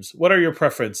schemes. What are your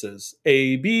preferences?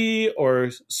 A, B,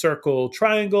 or circle,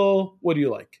 triangle? What do you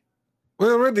like? We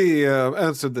already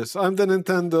answered this. I'm the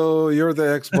Nintendo. You're the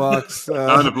Xbox.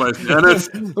 I'm the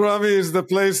PlayStation. Rami is the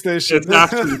PlayStation. It's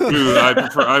actually true.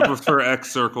 I prefer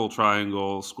X, circle,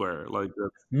 triangle, square. Like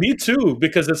that. Me too,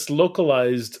 because it's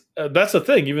localized. That's the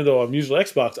thing. Even though I'm usually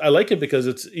Xbox, I like it because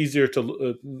it's easier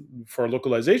for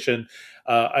localization.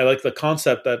 I like the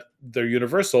concept that they're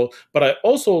universal, but I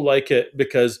also like it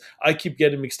because I keep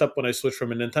getting mixed up when I switch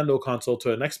from a Nintendo console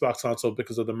to an Xbox console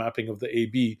because of the mapping of the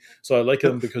AB. So I like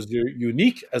them because they're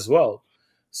unique as well.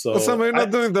 So you're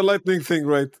not doing the lightning thing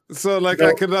right. So I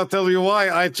cannot tell you why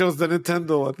I chose the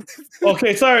Nintendo one.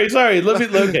 Okay, sorry. Let's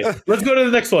go to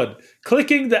the next one.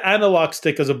 Clicking the analog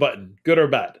stick as a button, good or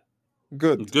bad?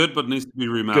 Good, but needs to be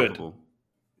remappable.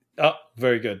 Oh,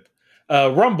 very good.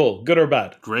 Rumble, good or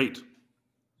bad? Great.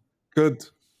 Good.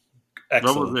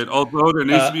 Excellent. Rumble great. Although there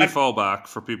needs to be a fallback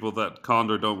for people that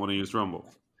can't or don't want to use Rumble.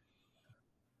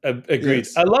 Agreed.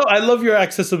 Yes. I love your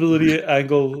accessibility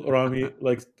angle, Rami.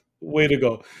 Like, way to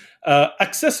go.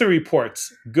 Accessory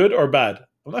ports, good or bad?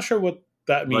 I'm not sure what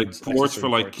that means. Like ports for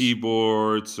like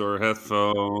keyboards or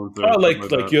headphones. Or like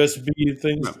USB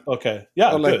things. Yeah. Okay.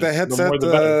 Yeah. Or like the headset.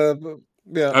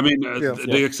 Yeah, I mean,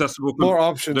 the accessible more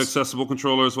options. The accessible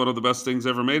controller is one of the best things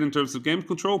ever made in terms of game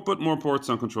control. Put more ports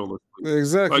on controllers. Please.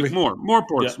 Exactly. Like more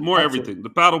ports, more absolutely. Everything.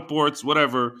 The paddle ports,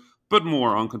 whatever. Put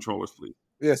more on controllers, please.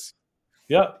 Yes.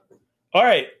 Yeah. All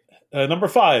right. Number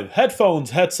 5, headphones,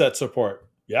 headset support.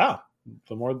 Yeah.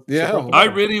 The more. I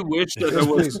really wish that there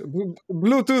was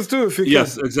Bluetooth too. If you can.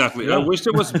 Yes, exactly. Yeah. I wish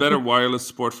there was better wireless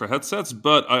support for headsets,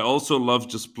 but I also love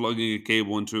just plugging a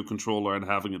cable into a controller and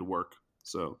having it work.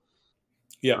 So.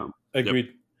 Yeah,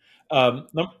 agreed. Yep.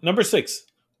 Number 6,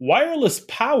 wireless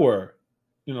power.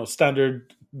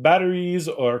 Standard batteries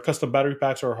or custom battery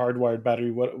packs or hardwired battery.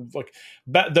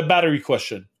 The battery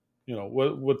question.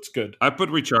 What's good? I put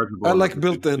rechargeable. I like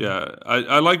built-in. Yeah,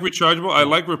 I like rechargeable. I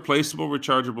like replaceable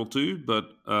rechargeable too. But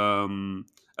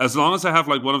as long as I have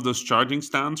like one of those charging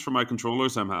stands for my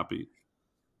controllers, I'm happy.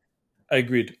 I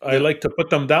agreed. I like to put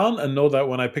them down and know that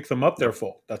when I pick them up, they're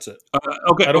full. That's it.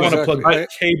 Okay. I don't want to plug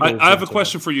cables. I have a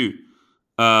question for you.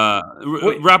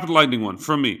 Rapid lightning one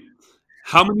from me.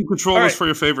 How many controllers for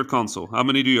your favorite console? How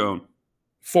many do you own?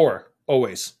 4,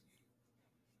 always.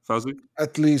 Fauzi?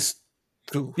 At least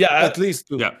 2. Yeah. At least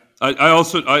 2. Yeah.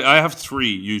 I have 3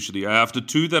 usually. I have the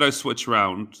 2 that I switch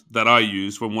around that I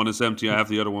use when one is empty. I have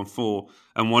the other one full,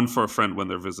 and one for a friend when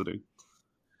they're visiting.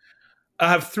 I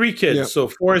have 3 kids, so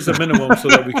 4 is the minimum, so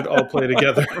that we could all play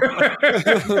together.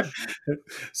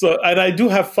 And I do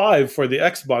have 5 for the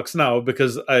Xbox now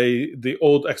because the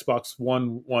old Xbox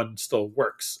One still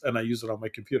works, and I use it on my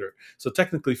computer. So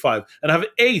technically 5, and I have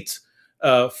 8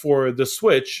 for the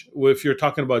Switch, if you're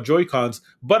talking about Joy-Cons,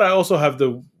 but I also have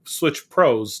the Switch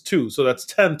Pros too. So that's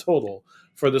 10 total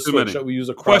for the Switch many. that we use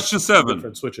across Question 7.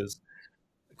 different Switches.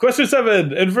 Question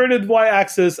 7, inverted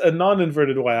Y-axis and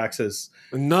non-inverted Y-axis.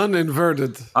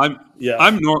 Non-inverted. I'm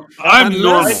normal.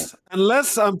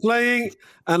 Unless I'm playing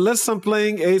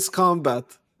Ace Combat.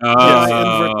 I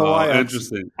invert the Y-axis.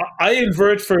 Interesting. I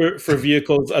invert for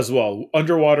vehicles as well,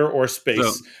 underwater or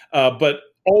space, but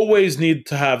always need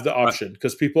to have the option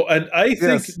because people, and I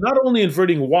think not only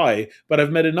inverting Y, but I've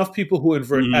met enough people who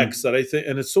invert X that I think,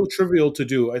 and it's so trivial to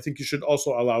do. I think you should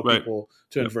also allow people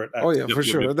to invert X. Oh yeah, for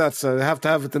sure. That's I have to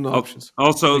have it in the options.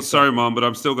 Also, sorry, Mom, but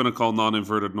I'm still going to call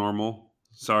non-inverted normal.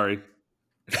 Sorry.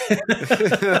 And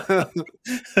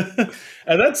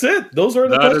that's it. Those are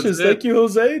the questions. Thank you,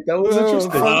 Jose. That was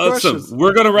interesting. Awesome.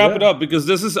 We're going to wrap it up because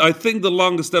this is, I think, the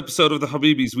longest episode of the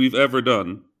Habibis we've ever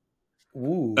done.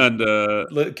 Ooh. And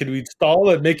can we stall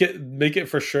and make it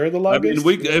for sure the longest? I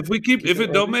mean, if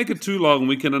it don't make it too long,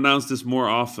 we can announce this more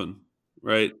often,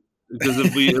 right? Because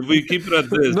if we keep it at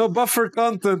this, no buffer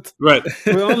content, right?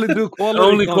 We only do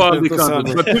quality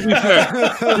content. But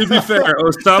to be fair,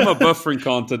 Osama buffering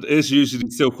content is usually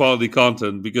still quality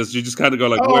content because you just kind of go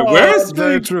like, where is he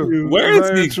going?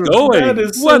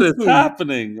 What is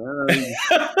happening?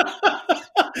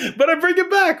 But I bring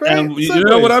it back, right? And you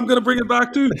know what I'm going to bring it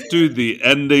back to? To the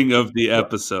ending of the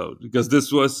episode. Because this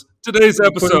was today's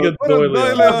episode. We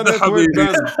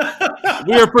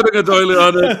are putting a doily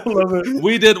on it. I love it.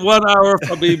 We did 1 hour of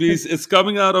Habibis. It's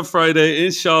coming out on Friday,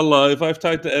 inshallah. If I have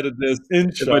time to edit this,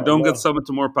 if I don't get summoned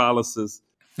to more palaces.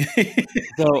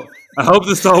 So I hope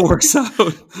this all works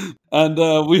out. And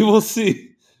we will see.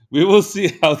 We will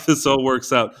see how this all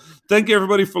works out. Thank you,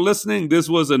 everybody, for listening. This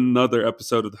was another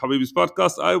episode of the Habibis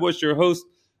Podcast. I was your host,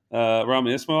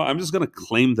 Rami Ismail. I'm just going to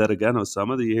claim that again,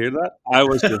 Osama. Do you hear that? I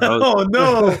was your host. Oh,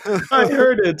 no. I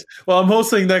heard it. Well, I'm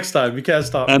hosting next time. You can't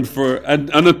stop and me. And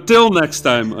until next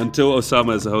time, until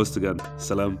Osama is a host again.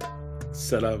 Salam.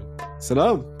 Salam.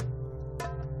 Salam.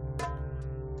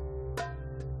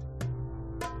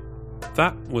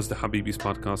 That was the Habibis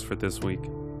Podcast for this week.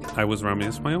 I was Rami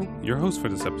Ismail, your host for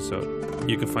this episode.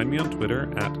 You can find me on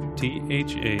Twitter at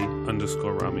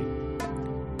 @THA_Rami.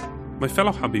 My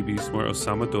fellow Habibis were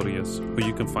Osama Dorias, who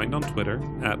you can find on Twitter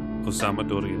at Osama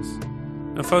Dorias,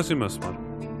 and Fawzi Mesmar,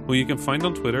 who you can find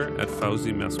on Twitter at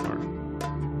Fawzi Mesmar.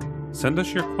 Send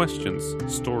us your questions,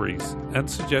 stories, and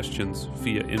suggestions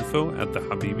via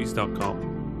info@thehabibis.com.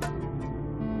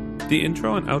 The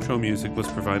intro and outro music was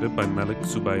provided by Malik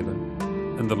Zubaila,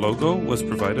 and the logo was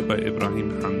provided by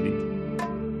Ibrahim Hamdi.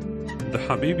 The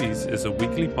Habibis is a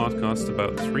weekly podcast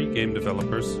about 3 game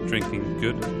developers drinking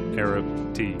good Arab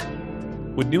tea,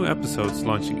 with new episodes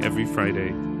launching every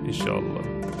Friday, inshallah.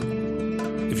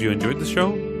 If you enjoyed the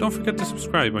show, don't forget to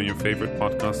subscribe on your favorite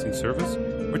podcasting service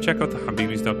or check out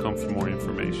thehabibis.com for more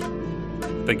information.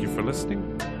 Thank you for listening,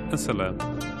 and salam.